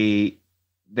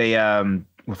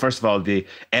well, first of all, the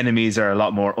enemies are a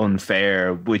lot more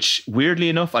unfair, which weirdly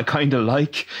enough I kind of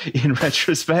like in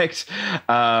retrospect.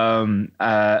 And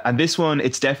this one,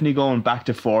 it's definitely going back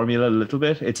to formula a little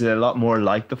bit. It's a lot more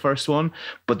like the first one,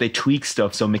 but they tweak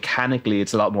stuff, so mechanically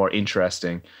it's a lot more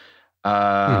interesting.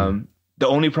 The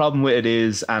only problem with it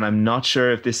is, and I'm not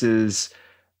sure if this is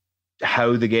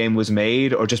how the game was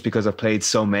made or just because I've played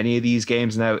so many of these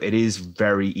games now, it is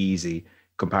very easy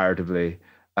comparatively.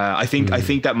 I think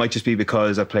that might just be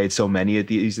because I've played so many of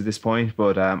these at this point,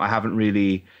 but I haven't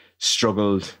really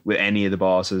struggled with any of the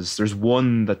bosses. There's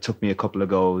one that took me a couple of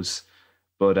goes,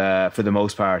 but for the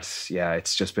most part, yeah,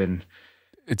 it's just been...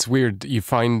 It's weird. You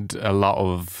find a lot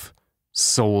of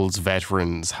Souls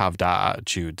veterans have that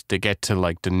attitude. They get to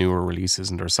like the newer releases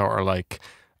and they're sort of like,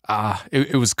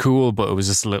 it was cool, but it was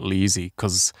just a little easy,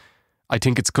 because... I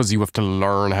think it's because you have to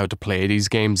learn how to play these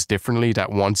games differently,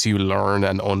 that once you learn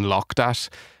and unlock that,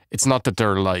 it's not that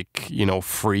they're like, you know,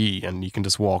 free and you can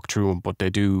just walk through them, but they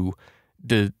do,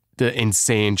 the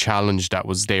insane challenge that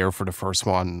was there for the first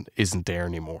one isn't there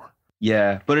anymore.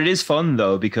 Yeah, but it is fun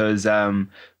though, because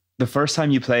the first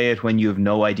time you play it when you have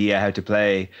no idea how to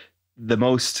play, the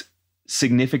most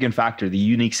significant factor, the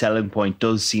unique selling point,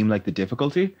 does seem like the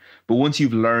difficulty. But once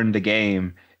you've learned the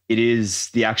game, it is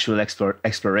the actual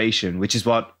exploration, which is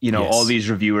what, you know, all these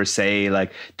reviewers say,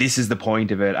 like, this is the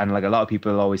point of it. And like a lot of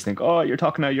people always think, oh, you're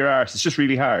talking out your arse, it's just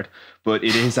really hard. But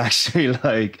it is actually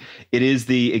like, it is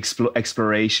the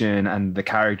exploration and the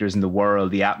characters in the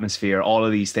world, the atmosphere, all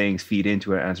of these things feed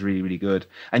into it, and it's really, really good.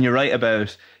 And you're right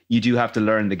about, you do have to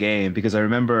learn the game, because I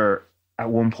remember at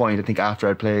one point, I think after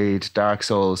I'd played Dark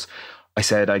Souls, I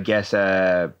said I'd get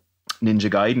Ninja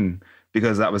Gaiden,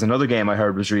 because that was another game I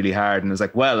heard was really hard. And I was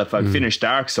like, well, if I finish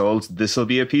Dark Souls, this will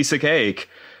be a piece of cake.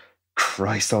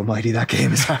 Christ almighty, that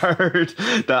game is hard.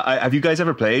 Have you guys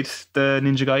ever played the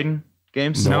Ninja Gaiden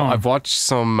games? No, I've watched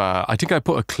some, I think I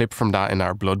put a clip from that in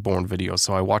our Bloodborne video.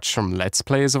 So I watched some Let's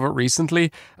Plays of it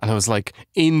recently, and it was like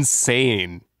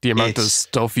insane. The amount of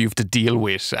stuff you have to deal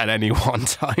with at any one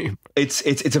time.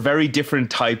 It's a very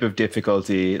different type of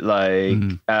difficulty. Like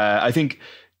I think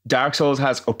Dark Souls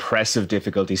has oppressive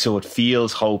difficulty, so it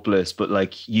feels hopeless, but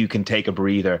like you can take a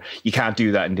breather. You can't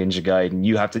do that in Ninja Gaiden.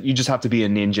 You just have to be a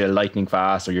ninja lightning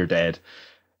fast or you're dead.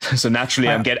 So naturally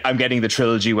I'm getting the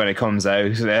trilogy when it comes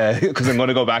out because I'm going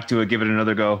to go back to it, give it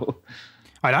another go.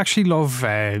 I'd actually love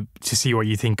to see what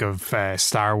you think of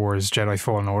Star Wars Jedi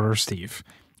Fallen Order, Steve,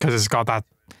 because it's got that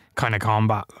kind of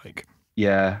combat. Like,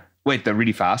 yeah. Wait, the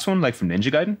really fast one, like from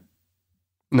Ninja Gaiden?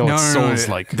 No, it's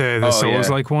Souls-like. The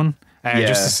Souls-like one.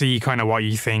 Just to see kind of what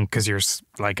you think, because you're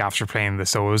like after playing the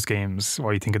Souls games,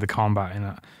 what you think of the combat in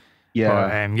it.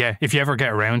 Yeah. But, if you ever get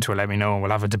around to it, let me know and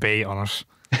we'll have a debate on it.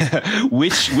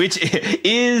 which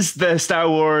is the Star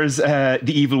Wars The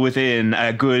Evil Within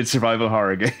a good survival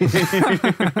horror game?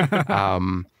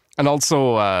 And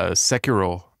also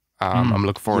Sekiro. I'm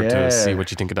looking forward to see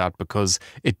what you think of that, because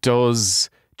it does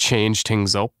change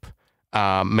things up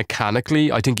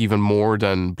mechanically, I think even more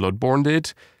than Bloodborne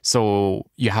did. So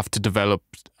you have to develop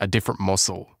a different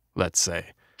muscle, let's say.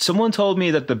 Someone told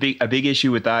me that a big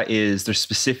issue with that is there's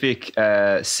specific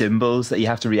symbols that you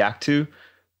have to react to.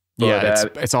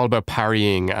 But, it's all about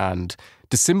parrying, and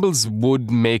the symbols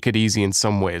would make it easy in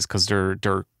some ways because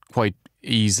they're quite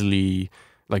easily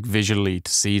like visually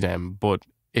to see them, but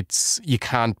you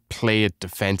can't play it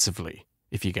defensively,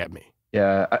 if you get me.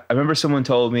 Yeah, I remember someone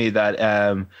told me that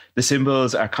the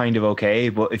symbols are kind of okay,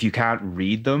 but if you can't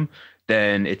read them,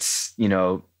 then it's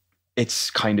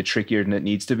kind of trickier than it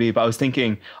needs to be. But I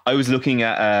was looking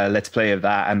at a Let's Play of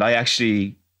that, and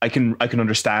I can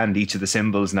understand each of the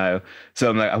symbols now. So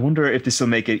I'm like, I wonder if this will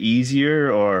make it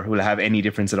easier or will it have any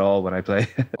difference at all when I play.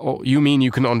 Oh, you mean you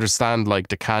can understand like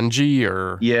the kanji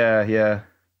or? Yeah.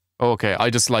 Okay, I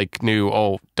just like knew,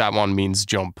 that one means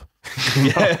jump.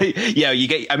 Yeah, you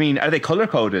get, I mean, are they color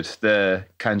coded, the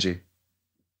kanji?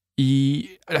 I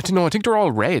don't know, I think they're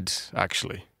all red,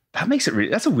 actually. That makes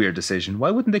it that's a weird decision. Why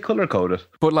wouldn't they color code it?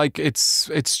 But like, it's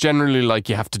generally like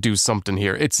you have to do something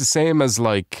here. It's the same as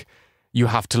like, you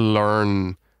have to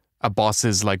learn a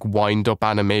boss's like wind up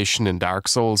animation in Dark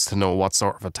Souls to know what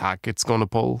sort of attack it's going to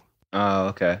pull. Oh,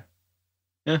 okay.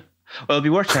 Yeah. Well, it'll be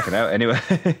worth checking out anyway.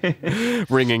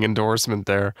 Ringing endorsement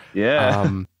there. Yeah.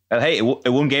 Hey, it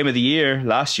won Game of the Year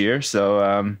last year,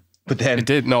 so but then it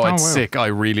did. No, it's sick. I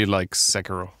really like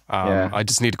Sekiro. Yeah. I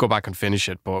just need to go back and finish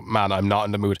it, but man, I'm not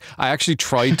in the mood. I actually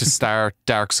tried to start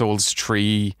Dark Souls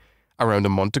 3 around a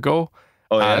month ago,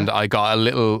 and I got a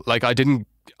little like I think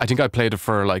I played it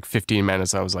for like 15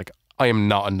 minutes. I was like, I am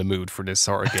not in the mood for this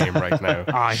sort of game right now.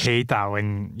 I hate that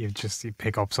when you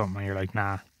pick up something and you're like,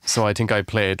 nah. So I think I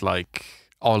played like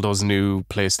all those new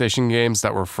PlayStation games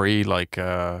that were free, like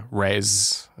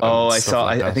Rez. Oh, I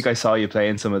think I saw you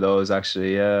playing some of those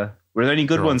actually. Yeah, were there any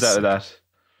good ones out of that?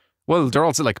 Well, there are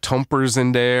also like Tumpers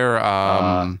in there.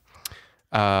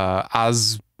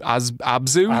 Abzu.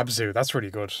 Abzu, that's really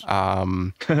good.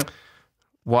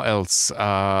 What else?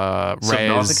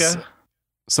 Subnautica.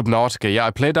 Subnautica. Yeah,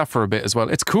 I played that for a bit as well.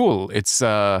 It's cool.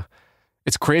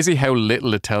 It's crazy how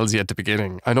little it tells you at the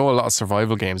beginning. I know a lot of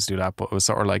survival games do that, but it was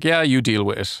sort of like, yeah, you deal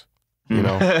with it, you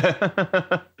know.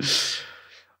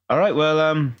 All right,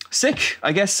 well, sick.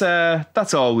 I guess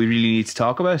that's all we really need to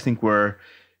talk about. I think we're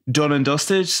done and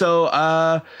dusted.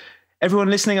 So everyone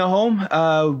listening at home,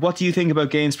 what do you think about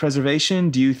games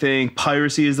preservation? Do you think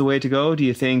piracy is the way to go? Do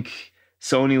you think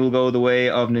Sony will go the way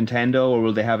of Nintendo, or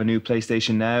will they have a new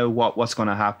PlayStation Now? What's going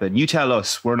to happen? You tell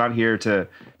us. We're not here to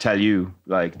tell you.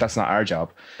 Like, that's not our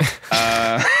job.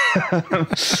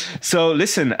 So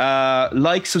listen,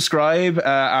 like, subscribe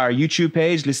our YouTube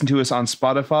page. Listen to us on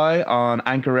Spotify, on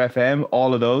Anchor FM,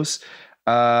 all of those.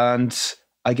 And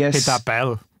I guess hit that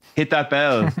bell.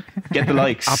 Get the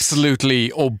likes.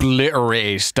 Absolutely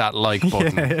obliterate that like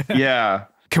button. Yeah.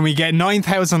 Can we get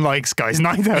 9,000 likes, guys?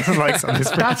 9,000 likes on this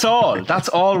video. That's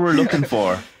all we're looking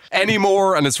for. Any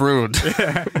more and it's ruined.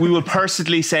 We will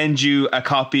personally send you a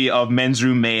copy of Men's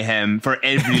Room Mayhem for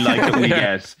every like that we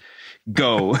get.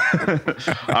 Go.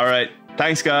 All right.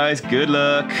 Thanks, guys. Good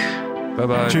luck.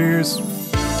 Bye-bye. Cheers.